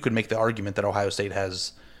you could make the argument that Ohio State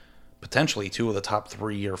has potentially 2 of the top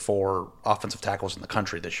 3 or 4 offensive tackles in the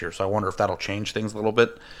country this year. So I wonder if that'll change things a little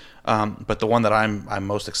bit. But the one that I'm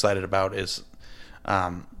most excited about is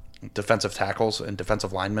defensive tackles and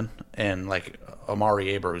defensive linemen, and like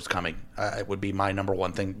Amari Aber, who's coming. It would be my number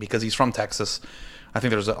 1 thing because he's from Texas. I think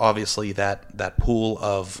there's obviously that pool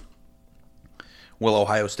of, will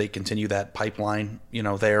Ohio State continue that pipeline,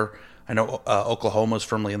 there? I know Oklahoma's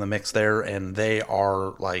firmly in the mix there, and they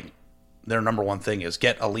are like, their number 1 thing is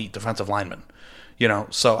get elite defensive linemen,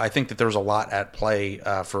 So I think that there's a lot at play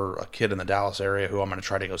for a kid in the Dallas area who I'm going to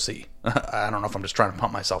try to go see. I don't know if I'm just trying to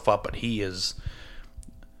pump myself up, but he is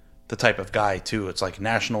the type of guy too. It's like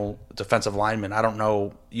national defensive lineman. I don't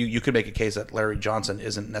know. You could make a case that Larry Johnson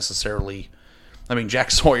isn't necessarily. I mean,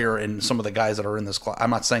 Jack Sawyer and some of the guys that are in this class.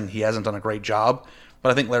 I'm not saying he hasn't done a great job,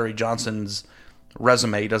 but I think Larry Johnson's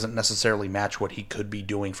resume doesn't necessarily match what he could be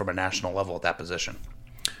doing from a national level at that position.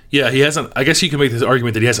 Yeah, he hasn't. I guess you can make this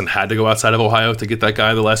argument that he hasn't had to go outside of Ohio to get that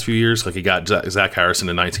guy the last few years. Like he got Zach Harrison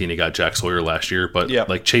in 19, he got Jack Sawyer last year, but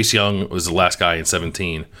like Chase Young was the last guy in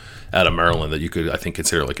 17 out of Maryland that you could, I think,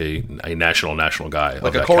 consider like a national guy,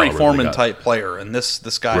 like a Corey Foreman type player. And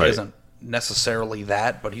this guy isn't necessarily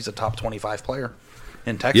that, but he's a top 25 player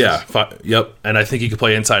in Texas. Yeah, yep. And I think he could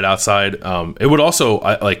play inside, outside. It would also,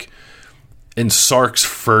 in Sark's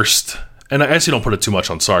first, and I guess you don't put it too much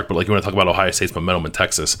on Sark, but like you want to talk about Ohio State's momentum in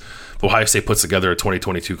Texas. If Ohio State puts together a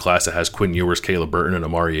 2022 class that has Quinn Ewers, Caleb Burton, and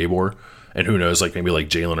Amari Abor, and who knows, like maybe like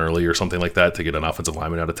Jalen Early or something like that to get an offensive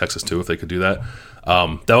lineman out of Texas too, if they could do that.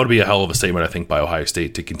 That would be a hell of a statement, I think, by Ohio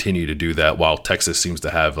State to continue to do that while Texas seems to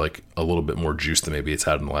have like a little bit more juice than maybe it's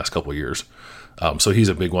had in the last couple of years. So he's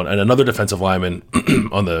a big one. And another defensive lineman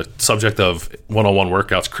on the subject of one-on-one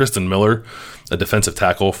workouts, Kristen Miller, a defensive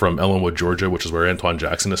tackle from Ellenwood, Georgia, which is where Antoine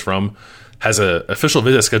Jackson is from, has an official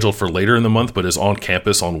visit scheduled for later in the month, but is on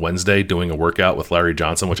campus on Wednesday doing a workout with Larry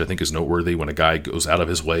Johnson, which I think is noteworthy when a guy goes out of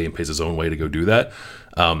his way and pays his own way to go do that.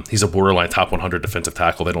 He's a borderline top 100 defensive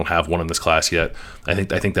tackle. They don't have one in this class yet. I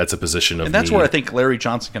think that's a position of and that's need. where I think Larry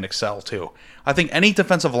Johnson can excel too. I think any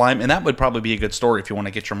defensive line, and that would probably be a good story if you want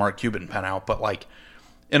to get your Mark Cuban pen out, but like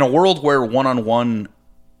in a world where one-on-one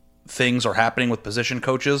things are happening with position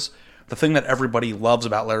coaches, the thing that everybody loves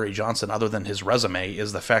about Larry Johnson, other than his resume,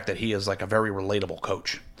 is the fact that he is like a very relatable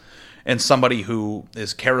coach and somebody who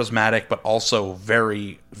is charismatic, but also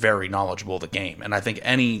very, very knowledgeable of the game. And I think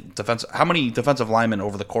how many defensive linemen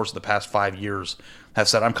over the course of the past 5 years have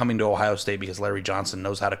said, I'm coming to Ohio State because Larry Johnson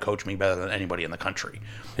knows how to coach me better than anybody in the country.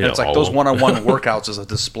 And it's like those one-on-one workouts is a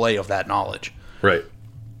display of that knowledge. Right.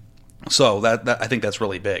 So that I think that's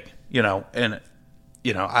really big, and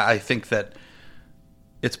I think that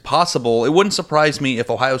it's possible. It wouldn't surprise me if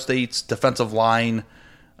Ohio State's defensive line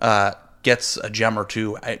gets a gem or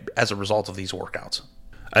two as a result of these workouts.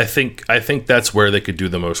 I think that's where they could do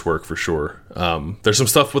the most work for sure. There's some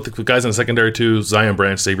stuff with the guys in the secondary too. Zion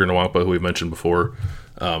Branch, Xavier Nwampa, who we've mentioned before,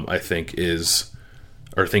 I think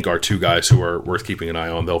are two guys who are worth keeping an eye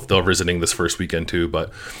on. They're visiting this first weekend too,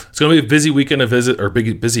 but it's going to be a busy weekend of visit or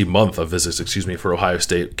busy month of visits, for Ohio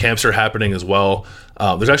State. Camps are happening as well.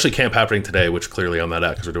 There's actually camp happening today, which clearly I'm not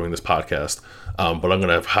at because we're doing this podcast. But I'm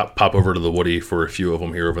going to pop over to the Woody for a few of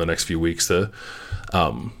them here over the next few weeks to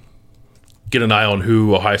get an eye on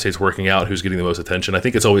who Ohio State's working out, who's getting the most attention. I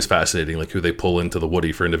think it's always fascinating, like who they pull into the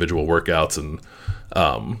Woody for individual workouts and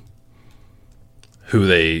who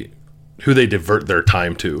they divert their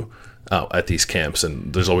time to at these camps.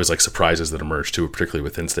 And there's always like surprises that emerge too, particularly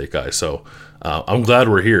with in-state guys. So I'm glad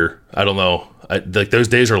we're here. I don't know. Like those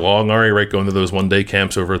days are long already, right? Going to those one-day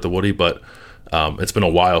camps over at the Woody, but it's been a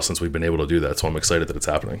while since we've been able to do that. So I'm excited that it's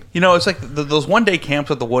happening. It's like those one-day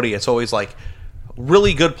camps at the Woody. It's always like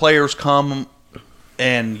really good players come,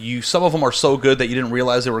 and some of them are so good that you didn't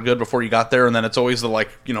realize they were good before you got there, and then it's always the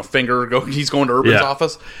he's going to Urban's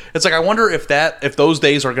office. It's like I wonder if those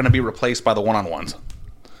days are going to be replaced by the one-on-ones.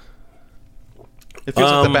 It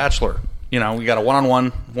feels like The Bachelor. We got a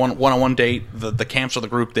one-on-one date. The camps are the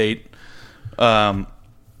group date. I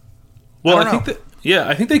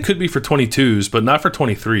think they could be for 22s, but not for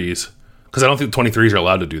 23s, because I don't think 23s are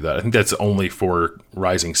allowed to do that. I think that's only for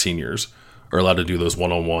rising seniors are allowed to do those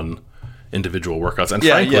one-on-one individual workouts. And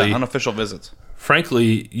frankly, unofficial visits.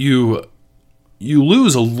 Frankly, you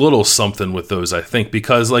lose a little something with those, I think,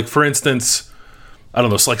 because like for instance, I don't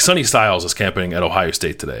know, it's like Sonny Styles is camping at Ohio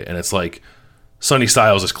State today, and it's like Sonny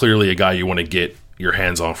Styles is clearly a guy you want to get your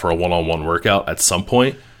hands on for a one-on-one workout at some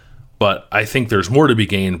point. But I think there's more to be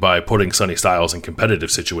gained by putting Sonny Styles in competitive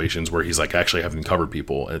situations where he's like actually having covered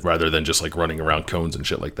people rather than just like running around cones and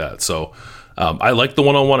shit like that. So I like the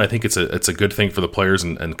one-on-one. I think it's a good thing for the players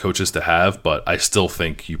and coaches to have, but I still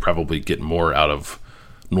think you probably get more out of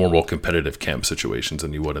normal competitive camp situations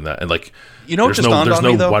than you would in that. And like, there's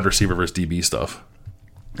no wide receiver versus DB stuff.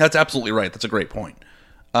 That's absolutely right. That's a great point.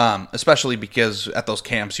 Especially because at those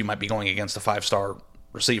camps you might be going against a 5-star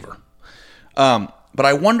receiver. But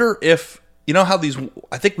I wonder if, how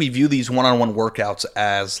I think we view these one-on-one workouts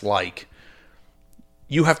as like,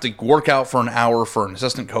 you have to work out for an hour for an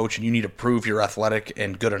assistant coach and you need to prove you're athletic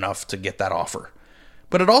and good enough to get that offer.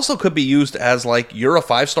 But it also could be used as like, you're a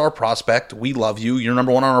 5-star prospect. We love you. You're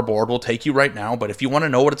number one on our board. We'll take you right now. But if you want to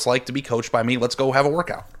know what it's like to be coached by me, let's go have a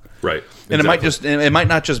workout. Right. And it might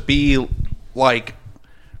not just be like,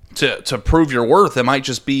 to prove your worth. It might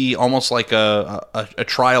just be almost like a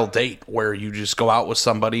trial date where you just go out with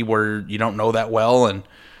somebody where you don't know that well and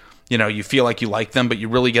you feel like you like them, but you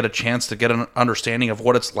really get a chance to get an understanding of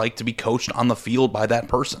what it's like to be coached on the field by that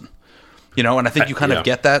person. And I think you kind of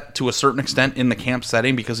get that to a certain extent in the camp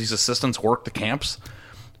setting because these assistants work the camps.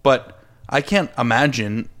 But I can't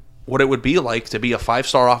imagine what it would be like to be a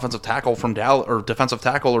 5-star offensive tackle from Dallas, or defensive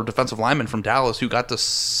tackle or defensive lineman from Dallas who got to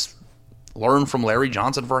learn from Larry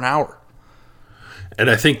Johnson for an hour. And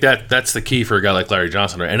I think that's the key for a guy like Larry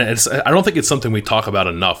Johnson. And I don't think it's something we talk about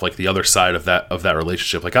enough, like the other side of that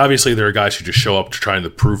relationship. Like, obviously, there are guys who just show up to trying to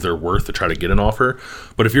prove their worth to try to get an offer.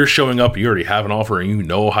 But if you're showing up, you already have an offer, and you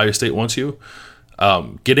know Ohio State wants you,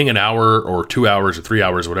 getting an hour or 2 hours or 3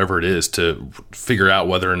 hours, whatever it is, to figure out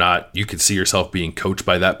whether or not you could see yourself being coached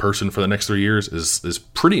by that person for the next 3 years is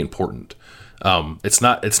pretty important. It's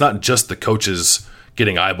not just the coaches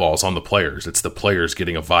getting eyeballs on the players. It's the players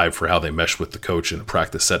getting a vibe for how they mesh with the coach in a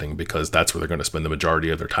practice setting, because that's where they're going to spend the majority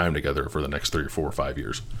of their time together for the next 3 or 4 or 5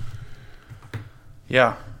 years.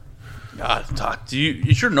 Yeah. God, Doc,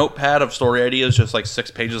 is your notepad of story ideas just like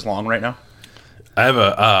 6 pages long right now? I have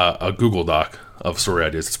a Google Doc of story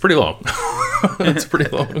ideas. It's pretty long. It's pretty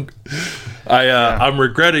long. I'm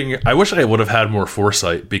regretting. I wish I would have had more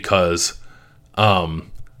foresight, because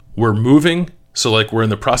we're moving. So, like, we're in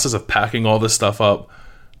the process of packing all this stuff up,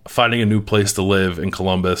 finding a new place to live in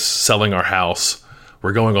Columbus, selling our house.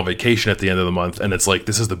 We're going on vacation at the end of the month, and it's like,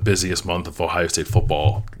 this is the busiest month of Ohio State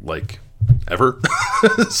football, like, ever.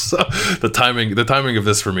 So the timing of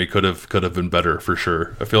this for me could have been better, for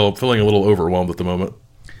sure. Feeling a little overwhelmed at the moment.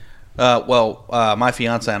 My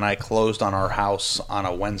fiance and I closed on our house on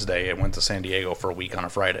a Wednesday and went to San Diego for a week on a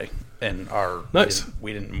Friday, and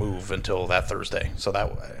we didn't move until that Thursday. So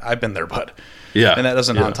that I've been there, bud. Yeah, and that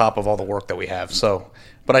isn't on top of all the work that we have. So,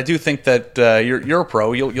 but I do think that you're a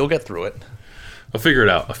pro. You'll get through it. I'll figure it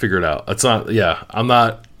out. It's not. Yeah, I'm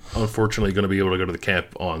not unfortunately going to be able to go to the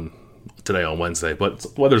camp today on Wednesday, but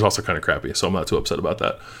the weather's also kind of crappy, so I'm not too upset about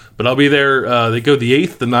that. But I'll be there. They go the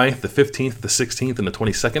 8th, the 9th, the 15th, the 16th, and the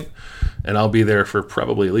 22nd, and I'll be there for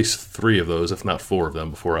probably at least 3 of those, if not 4 of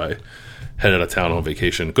them, before I head out of town on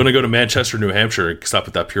vacation. Going to go to Manchester, New Hampshire, and stop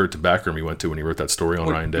at that Puritan back room he went to when he wrote that story on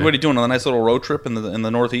Ryan Day. What are you doing, a nice little road trip in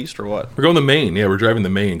the Northeast, or what? We're going to Maine. Yeah, we're driving to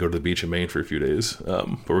Maine, go to the beach in Maine for a few days. But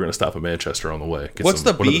we're going to stop at Manchester on the way. What's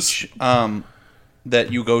the beach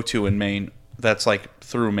that you go to in Maine that's like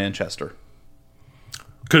through Manchester?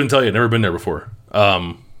 Couldn't tell you. Never been there before.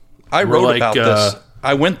 I wrote about this.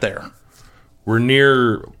 I went there. We're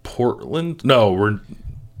near Portland. No,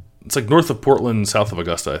 it's like north of Portland, south of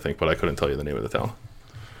Augusta, I think, but I couldn't tell you the name of the town.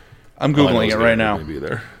 I'm Googling it right now. Be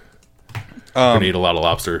there. We're gonna eat a lot of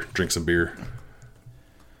lobster, drink some beer.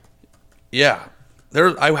 Yeah.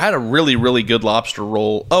 I had a really, really good lobster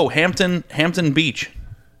roll. Oh, Hampton Beach.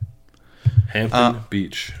 Hampton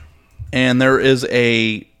Beach. And there is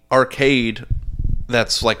a arcade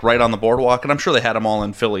that's like right on the boardwalk, and I'm sure they had them all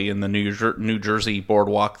in Philly in the New Jersey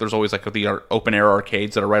boardwalk. There's always like the open air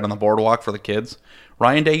arcades that are right on the boardwalk for the kids.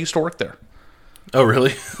 Ryan Day used to work there. Oh,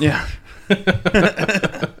 really? Yeah.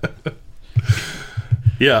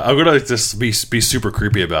 Yeah, I'm gonna just be super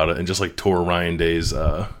creepy about it and just like tour Ryan Day's.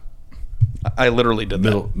 I literally did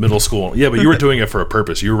middle school. Yeah, but you were doing it for a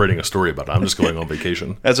purpose. You were writing a story about it. I'm just going on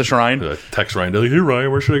vacation as a shrine. Text Ryan Day, like, hey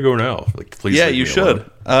Ryan, where should I go now? Like, please. Yeah, you should.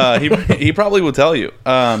 He probably would tell you.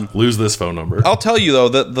 Lose this phone number. I'll tell you though,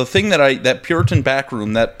 the thing that Puritan back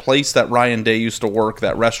room, that place that Ryan Day used to work,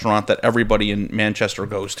 that restaurant that everybody in Manchester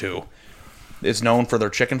goes to, is known for their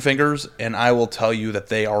chicken fingers, and I will tell you that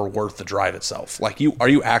they are worth the drive itself. Like, are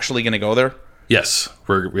you actually going to go there? Yes,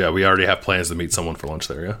 we already have plans to meet someone for lunch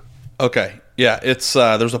there. Yeah. Okay. Yeah, it's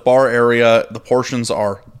there's a bar area. The portions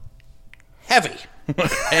are heavy.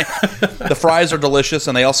 The fries are delicious,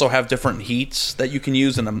 and they also have different heats that you can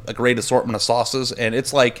use in a great assortment of sauces, and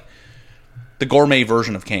it's like the gourmet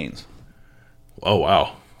version of Cane's. Oh,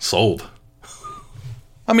 wow. Sold.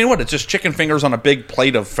 I mean, it's just chicken fingers on a big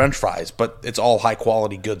plate of French fries, but it's all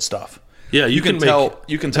high-quality, good stuff. Yeah, you can tell.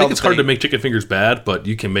 You can I tell. think it's hard to make chicken fingers bad, but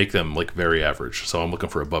you can make them like very average. So I'm looking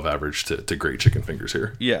for above average to great chicken fingers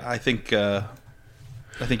here. Yeah, I think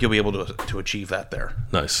you'll be able to achieve that there.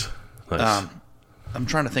 Nice. I'm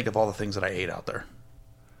trying to think of all the things that I ate out there.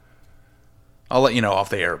 I'll let you know off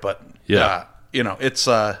the air, but yeah, it's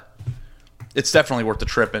definitely worth the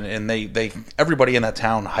trip, and they everybody in that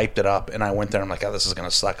town hyped it up, and I went there. And I'm like, oh, this is gonna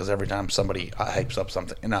suck, because every time somebody hypes up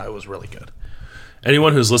something, and no, it was really good.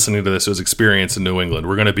 Anyone who's listening to this who's experienced in New England,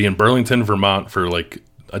 we're going to be in Burlington, Vermont for like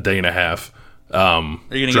a day and a half. Are you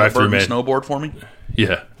going to get a bird and snowboard for me?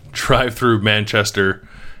 Yeah. Drive through Manchester,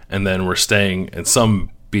 and then we're staying in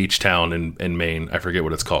some beach town in Maine. I forget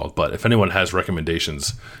what it's called, but if anyone has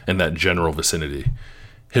recommendations in that general vicinity,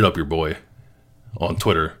 hit up your boy on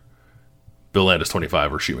Twitter,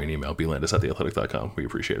 BillLandis25, or shoot me an email, blandis@theathletic.com. We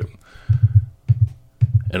appreciate it.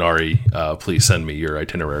 And Ari, please send me your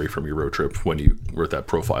itinerary from your road trip when you wrote that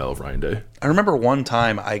profile of Ryan Day. I remember one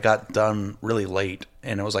time I got done really late,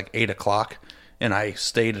 and it was like 8 o'clock, and I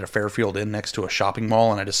stayed at a Fairfield Inn next to a shopping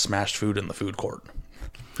mall, and I just smashed food in the food court.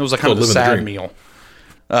 It was like kind of a sad meal.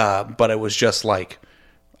 But it was just like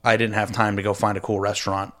I didn't have time to go find a cool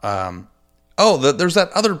restaurant. There's that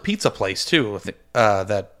other pizza place too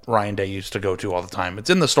that Ryan Day used to go to all the time. It's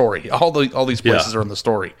in the story. All these places are in the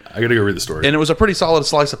story. I gotta go read the story. And it was a pretty solid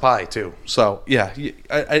slice of pie too. So yeah,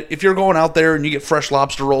 if you're going out there and you get fresh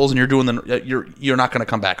lobster rolls and you're doing you're not going to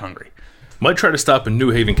come back hungry. Might try to stop in New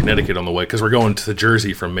Haven, Connecticut on the way because we're going to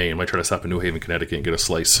Jersey from Maine. Might try to stop in New Haven, Connecticut and get a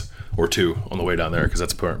slice or two on the way down there because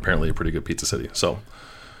that's apparently a pretty good pizza city. So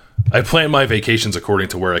I plan my vacations according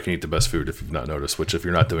to where I can eat the best food. If you've not noticed, which if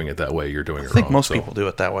you're not doing it that way, you're doing it wrong. I think most people do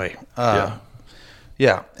it that way.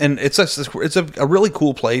 Yeah, and it's a really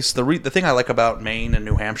cool place. The thing I like about Maine and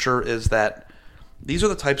New Hampshire is that these are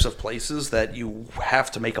the types of places that you have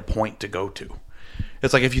to make a point to go to.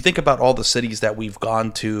 It's like if you think about all the cities that we've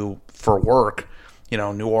gone to for work,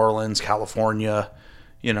 New Orleans, California,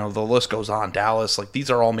 the list goes on, Dallas, like these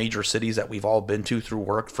are all major cities that we've all been to through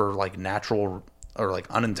work for like natural or like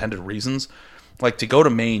unintended reasons. Like to go to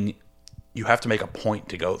Maine, you have to make a point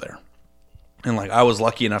to go there. And like I was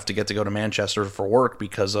lucky enough to get to go to Manchester for work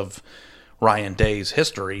because of Ryan Day's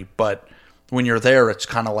history, but when you're there, it's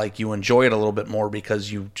kind of like you enjoy it a little bit more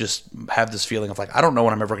because you just have this feeling of like, I don't know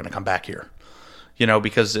when I'm ever going to come back here.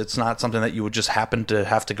 Because it's not something that you would just happen to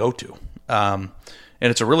have to go to. And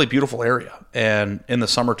it's a really beautiful area. And in the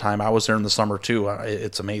summertime, I was there in the summer too.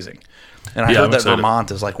 It's amazing. And I heard that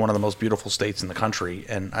Vermont is like one of the most beautiful states in the country.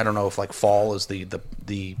 And I don't know if like fall is the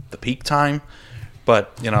peak time,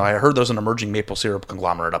 but I heard there's an emerging maple syrup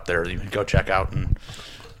conglomerate up there that you can go check out. And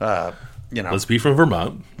let's be from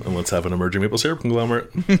Vermont and let's have an emerging maple syrup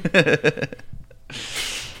conglomerate.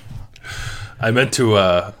 I meant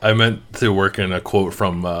to work in a quote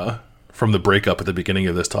from the breakup at the beginning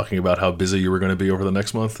of this, talking about how busy you were going to be over the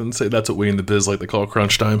next month, and say that's what we in the biz like to call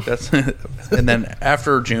crunch time. And then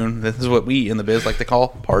after June, this is what we in the biz like to call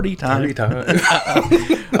party time.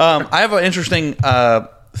 I have an interesting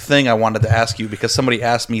thing I wanted to ask you because somebody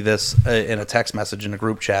asked me this in a text message in a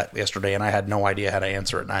group chat yesterday, and I had no idea how to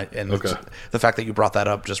answer it. And the fact that you brought that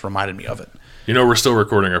up just reminded me of it. We're still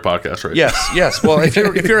recording our podcast, right? Yes. Well, if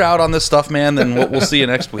you're out on this stuff, man, then we'll see you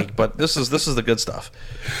next week. But this is the good stuff,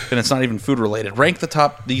 and it's not even food related. Rank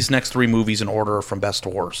these next 3 movies in order from best to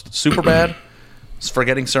worst: Superbad,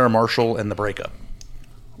 Forgetting Sarah Marshall, and The Breakup.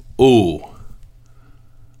 Ooh,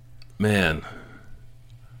 man.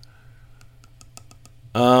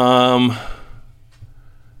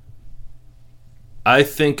 I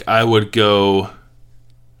think I would go.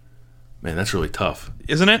 Man, that's really tough,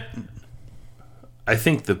 isn't it? I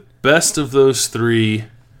think the best of those 3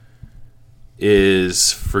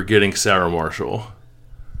 is Forgetting Sarah Marshall,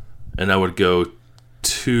 and I would go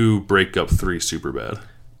 2 Breakup, 3 Superbad.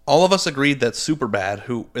 All of us agreed that Superbad,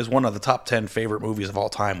 who is one of the top 10 favorite movies of all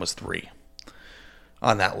time, was 3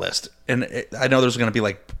 on that list. And I know there's going to be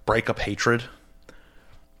like Breakup hatred,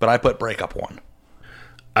 but I put Breakup 1.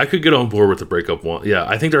 I could get on board with the Breakup 1. Yeah,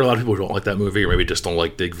 I think there are a lot of people who don't like that movie or maybe just don't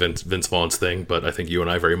like dig Vince Vaughn's thing, but I think you and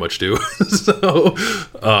I very much do. So,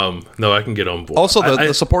 no, I can get on board. Also,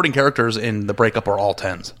 the supporting characters in The Breakup are all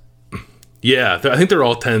 10s. Yeah, I think they're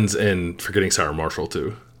all 10s in Forgetting Sarah Marshall,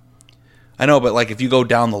 too. I know, but like if you go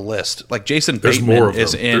down the list, like Jason Bateman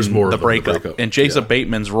is in The Breakup, and Jason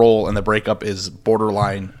Bateman's role in The Breakup is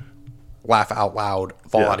borderline laugh out loud,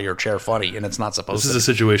 fall out of your chair funny, and it's not supposed to. This is a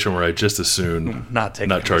situation where I just as soon not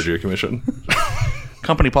charge you a commission.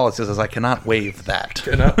 Company policy says I cannot waive that.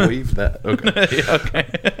 Cannot waive that. Okay.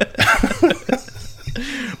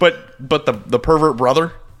 But the pervert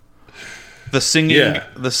brother, the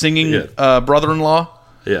singing brother-in-law.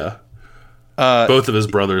 Yeah. Both of his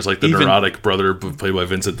brothers, like the neurotic brother played by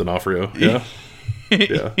Vincent D'Onofrio. Yeah.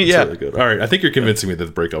 Yeah. Really good. All right. I think you're convincing me that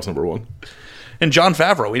The Breakup's number 1. And Jon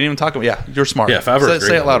Favreau. We didn't even talk about. Yeah, you're smart. Yeah, Favreau.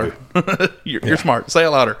 Say it louder. You're smart. Say it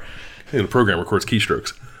louder. Hey, the program records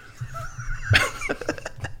keystrokes.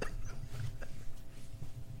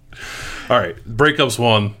 All right, Breakup's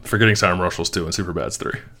 1, Forgetting Sarah Marshall's 2, and Superbad's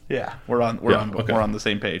 3. Yeah, we're on the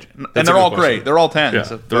same page. And they're all great. They're all 10s.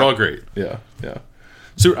 Yeah, they're all great. Yeah.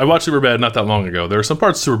 So I watched Superbad not that long ago. There are some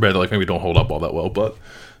parts of Superbad that like maybe don't hold up all that well, but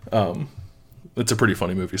it's a pretty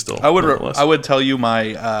funny movie still. I would tell you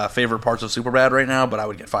my favorite parts of Superbad right now, but I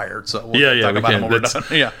would get fired. So we'll talk about them when we're done.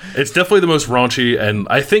 Yeah, it's definitely the most raunchy, and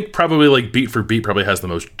I think probably like beat for beat probably has the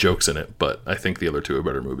most jokes in it. But I think the other 2 are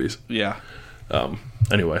better movies. Yeah.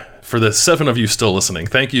 Anyway, for the 7 of you still listening,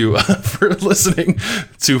 thank you for listening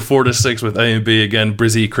to 4 to 6 with A and B. Again,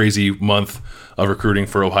 busy, crazy month of recruiting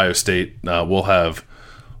for Ohio State. We'll have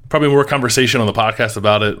probably more conversation on the podcast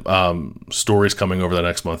about it. Stories coming over the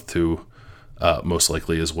next month too. most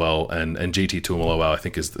likely as well. And JT Tuimoloau, I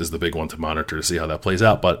think, is the big one to monitor to see how that plays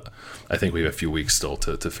out. But I think we have a few weeks still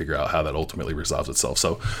to figure out how that ultimately resolves itself.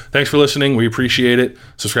 So thanks for listening. We appreciate it.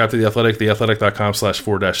 Subscribe to The Athletic,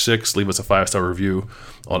 theathletic.com/4-6. Leave us a 5-star review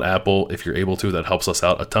on Apple if you're able to. That helps us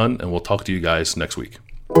out a ton. And we'll talk to you guys next week.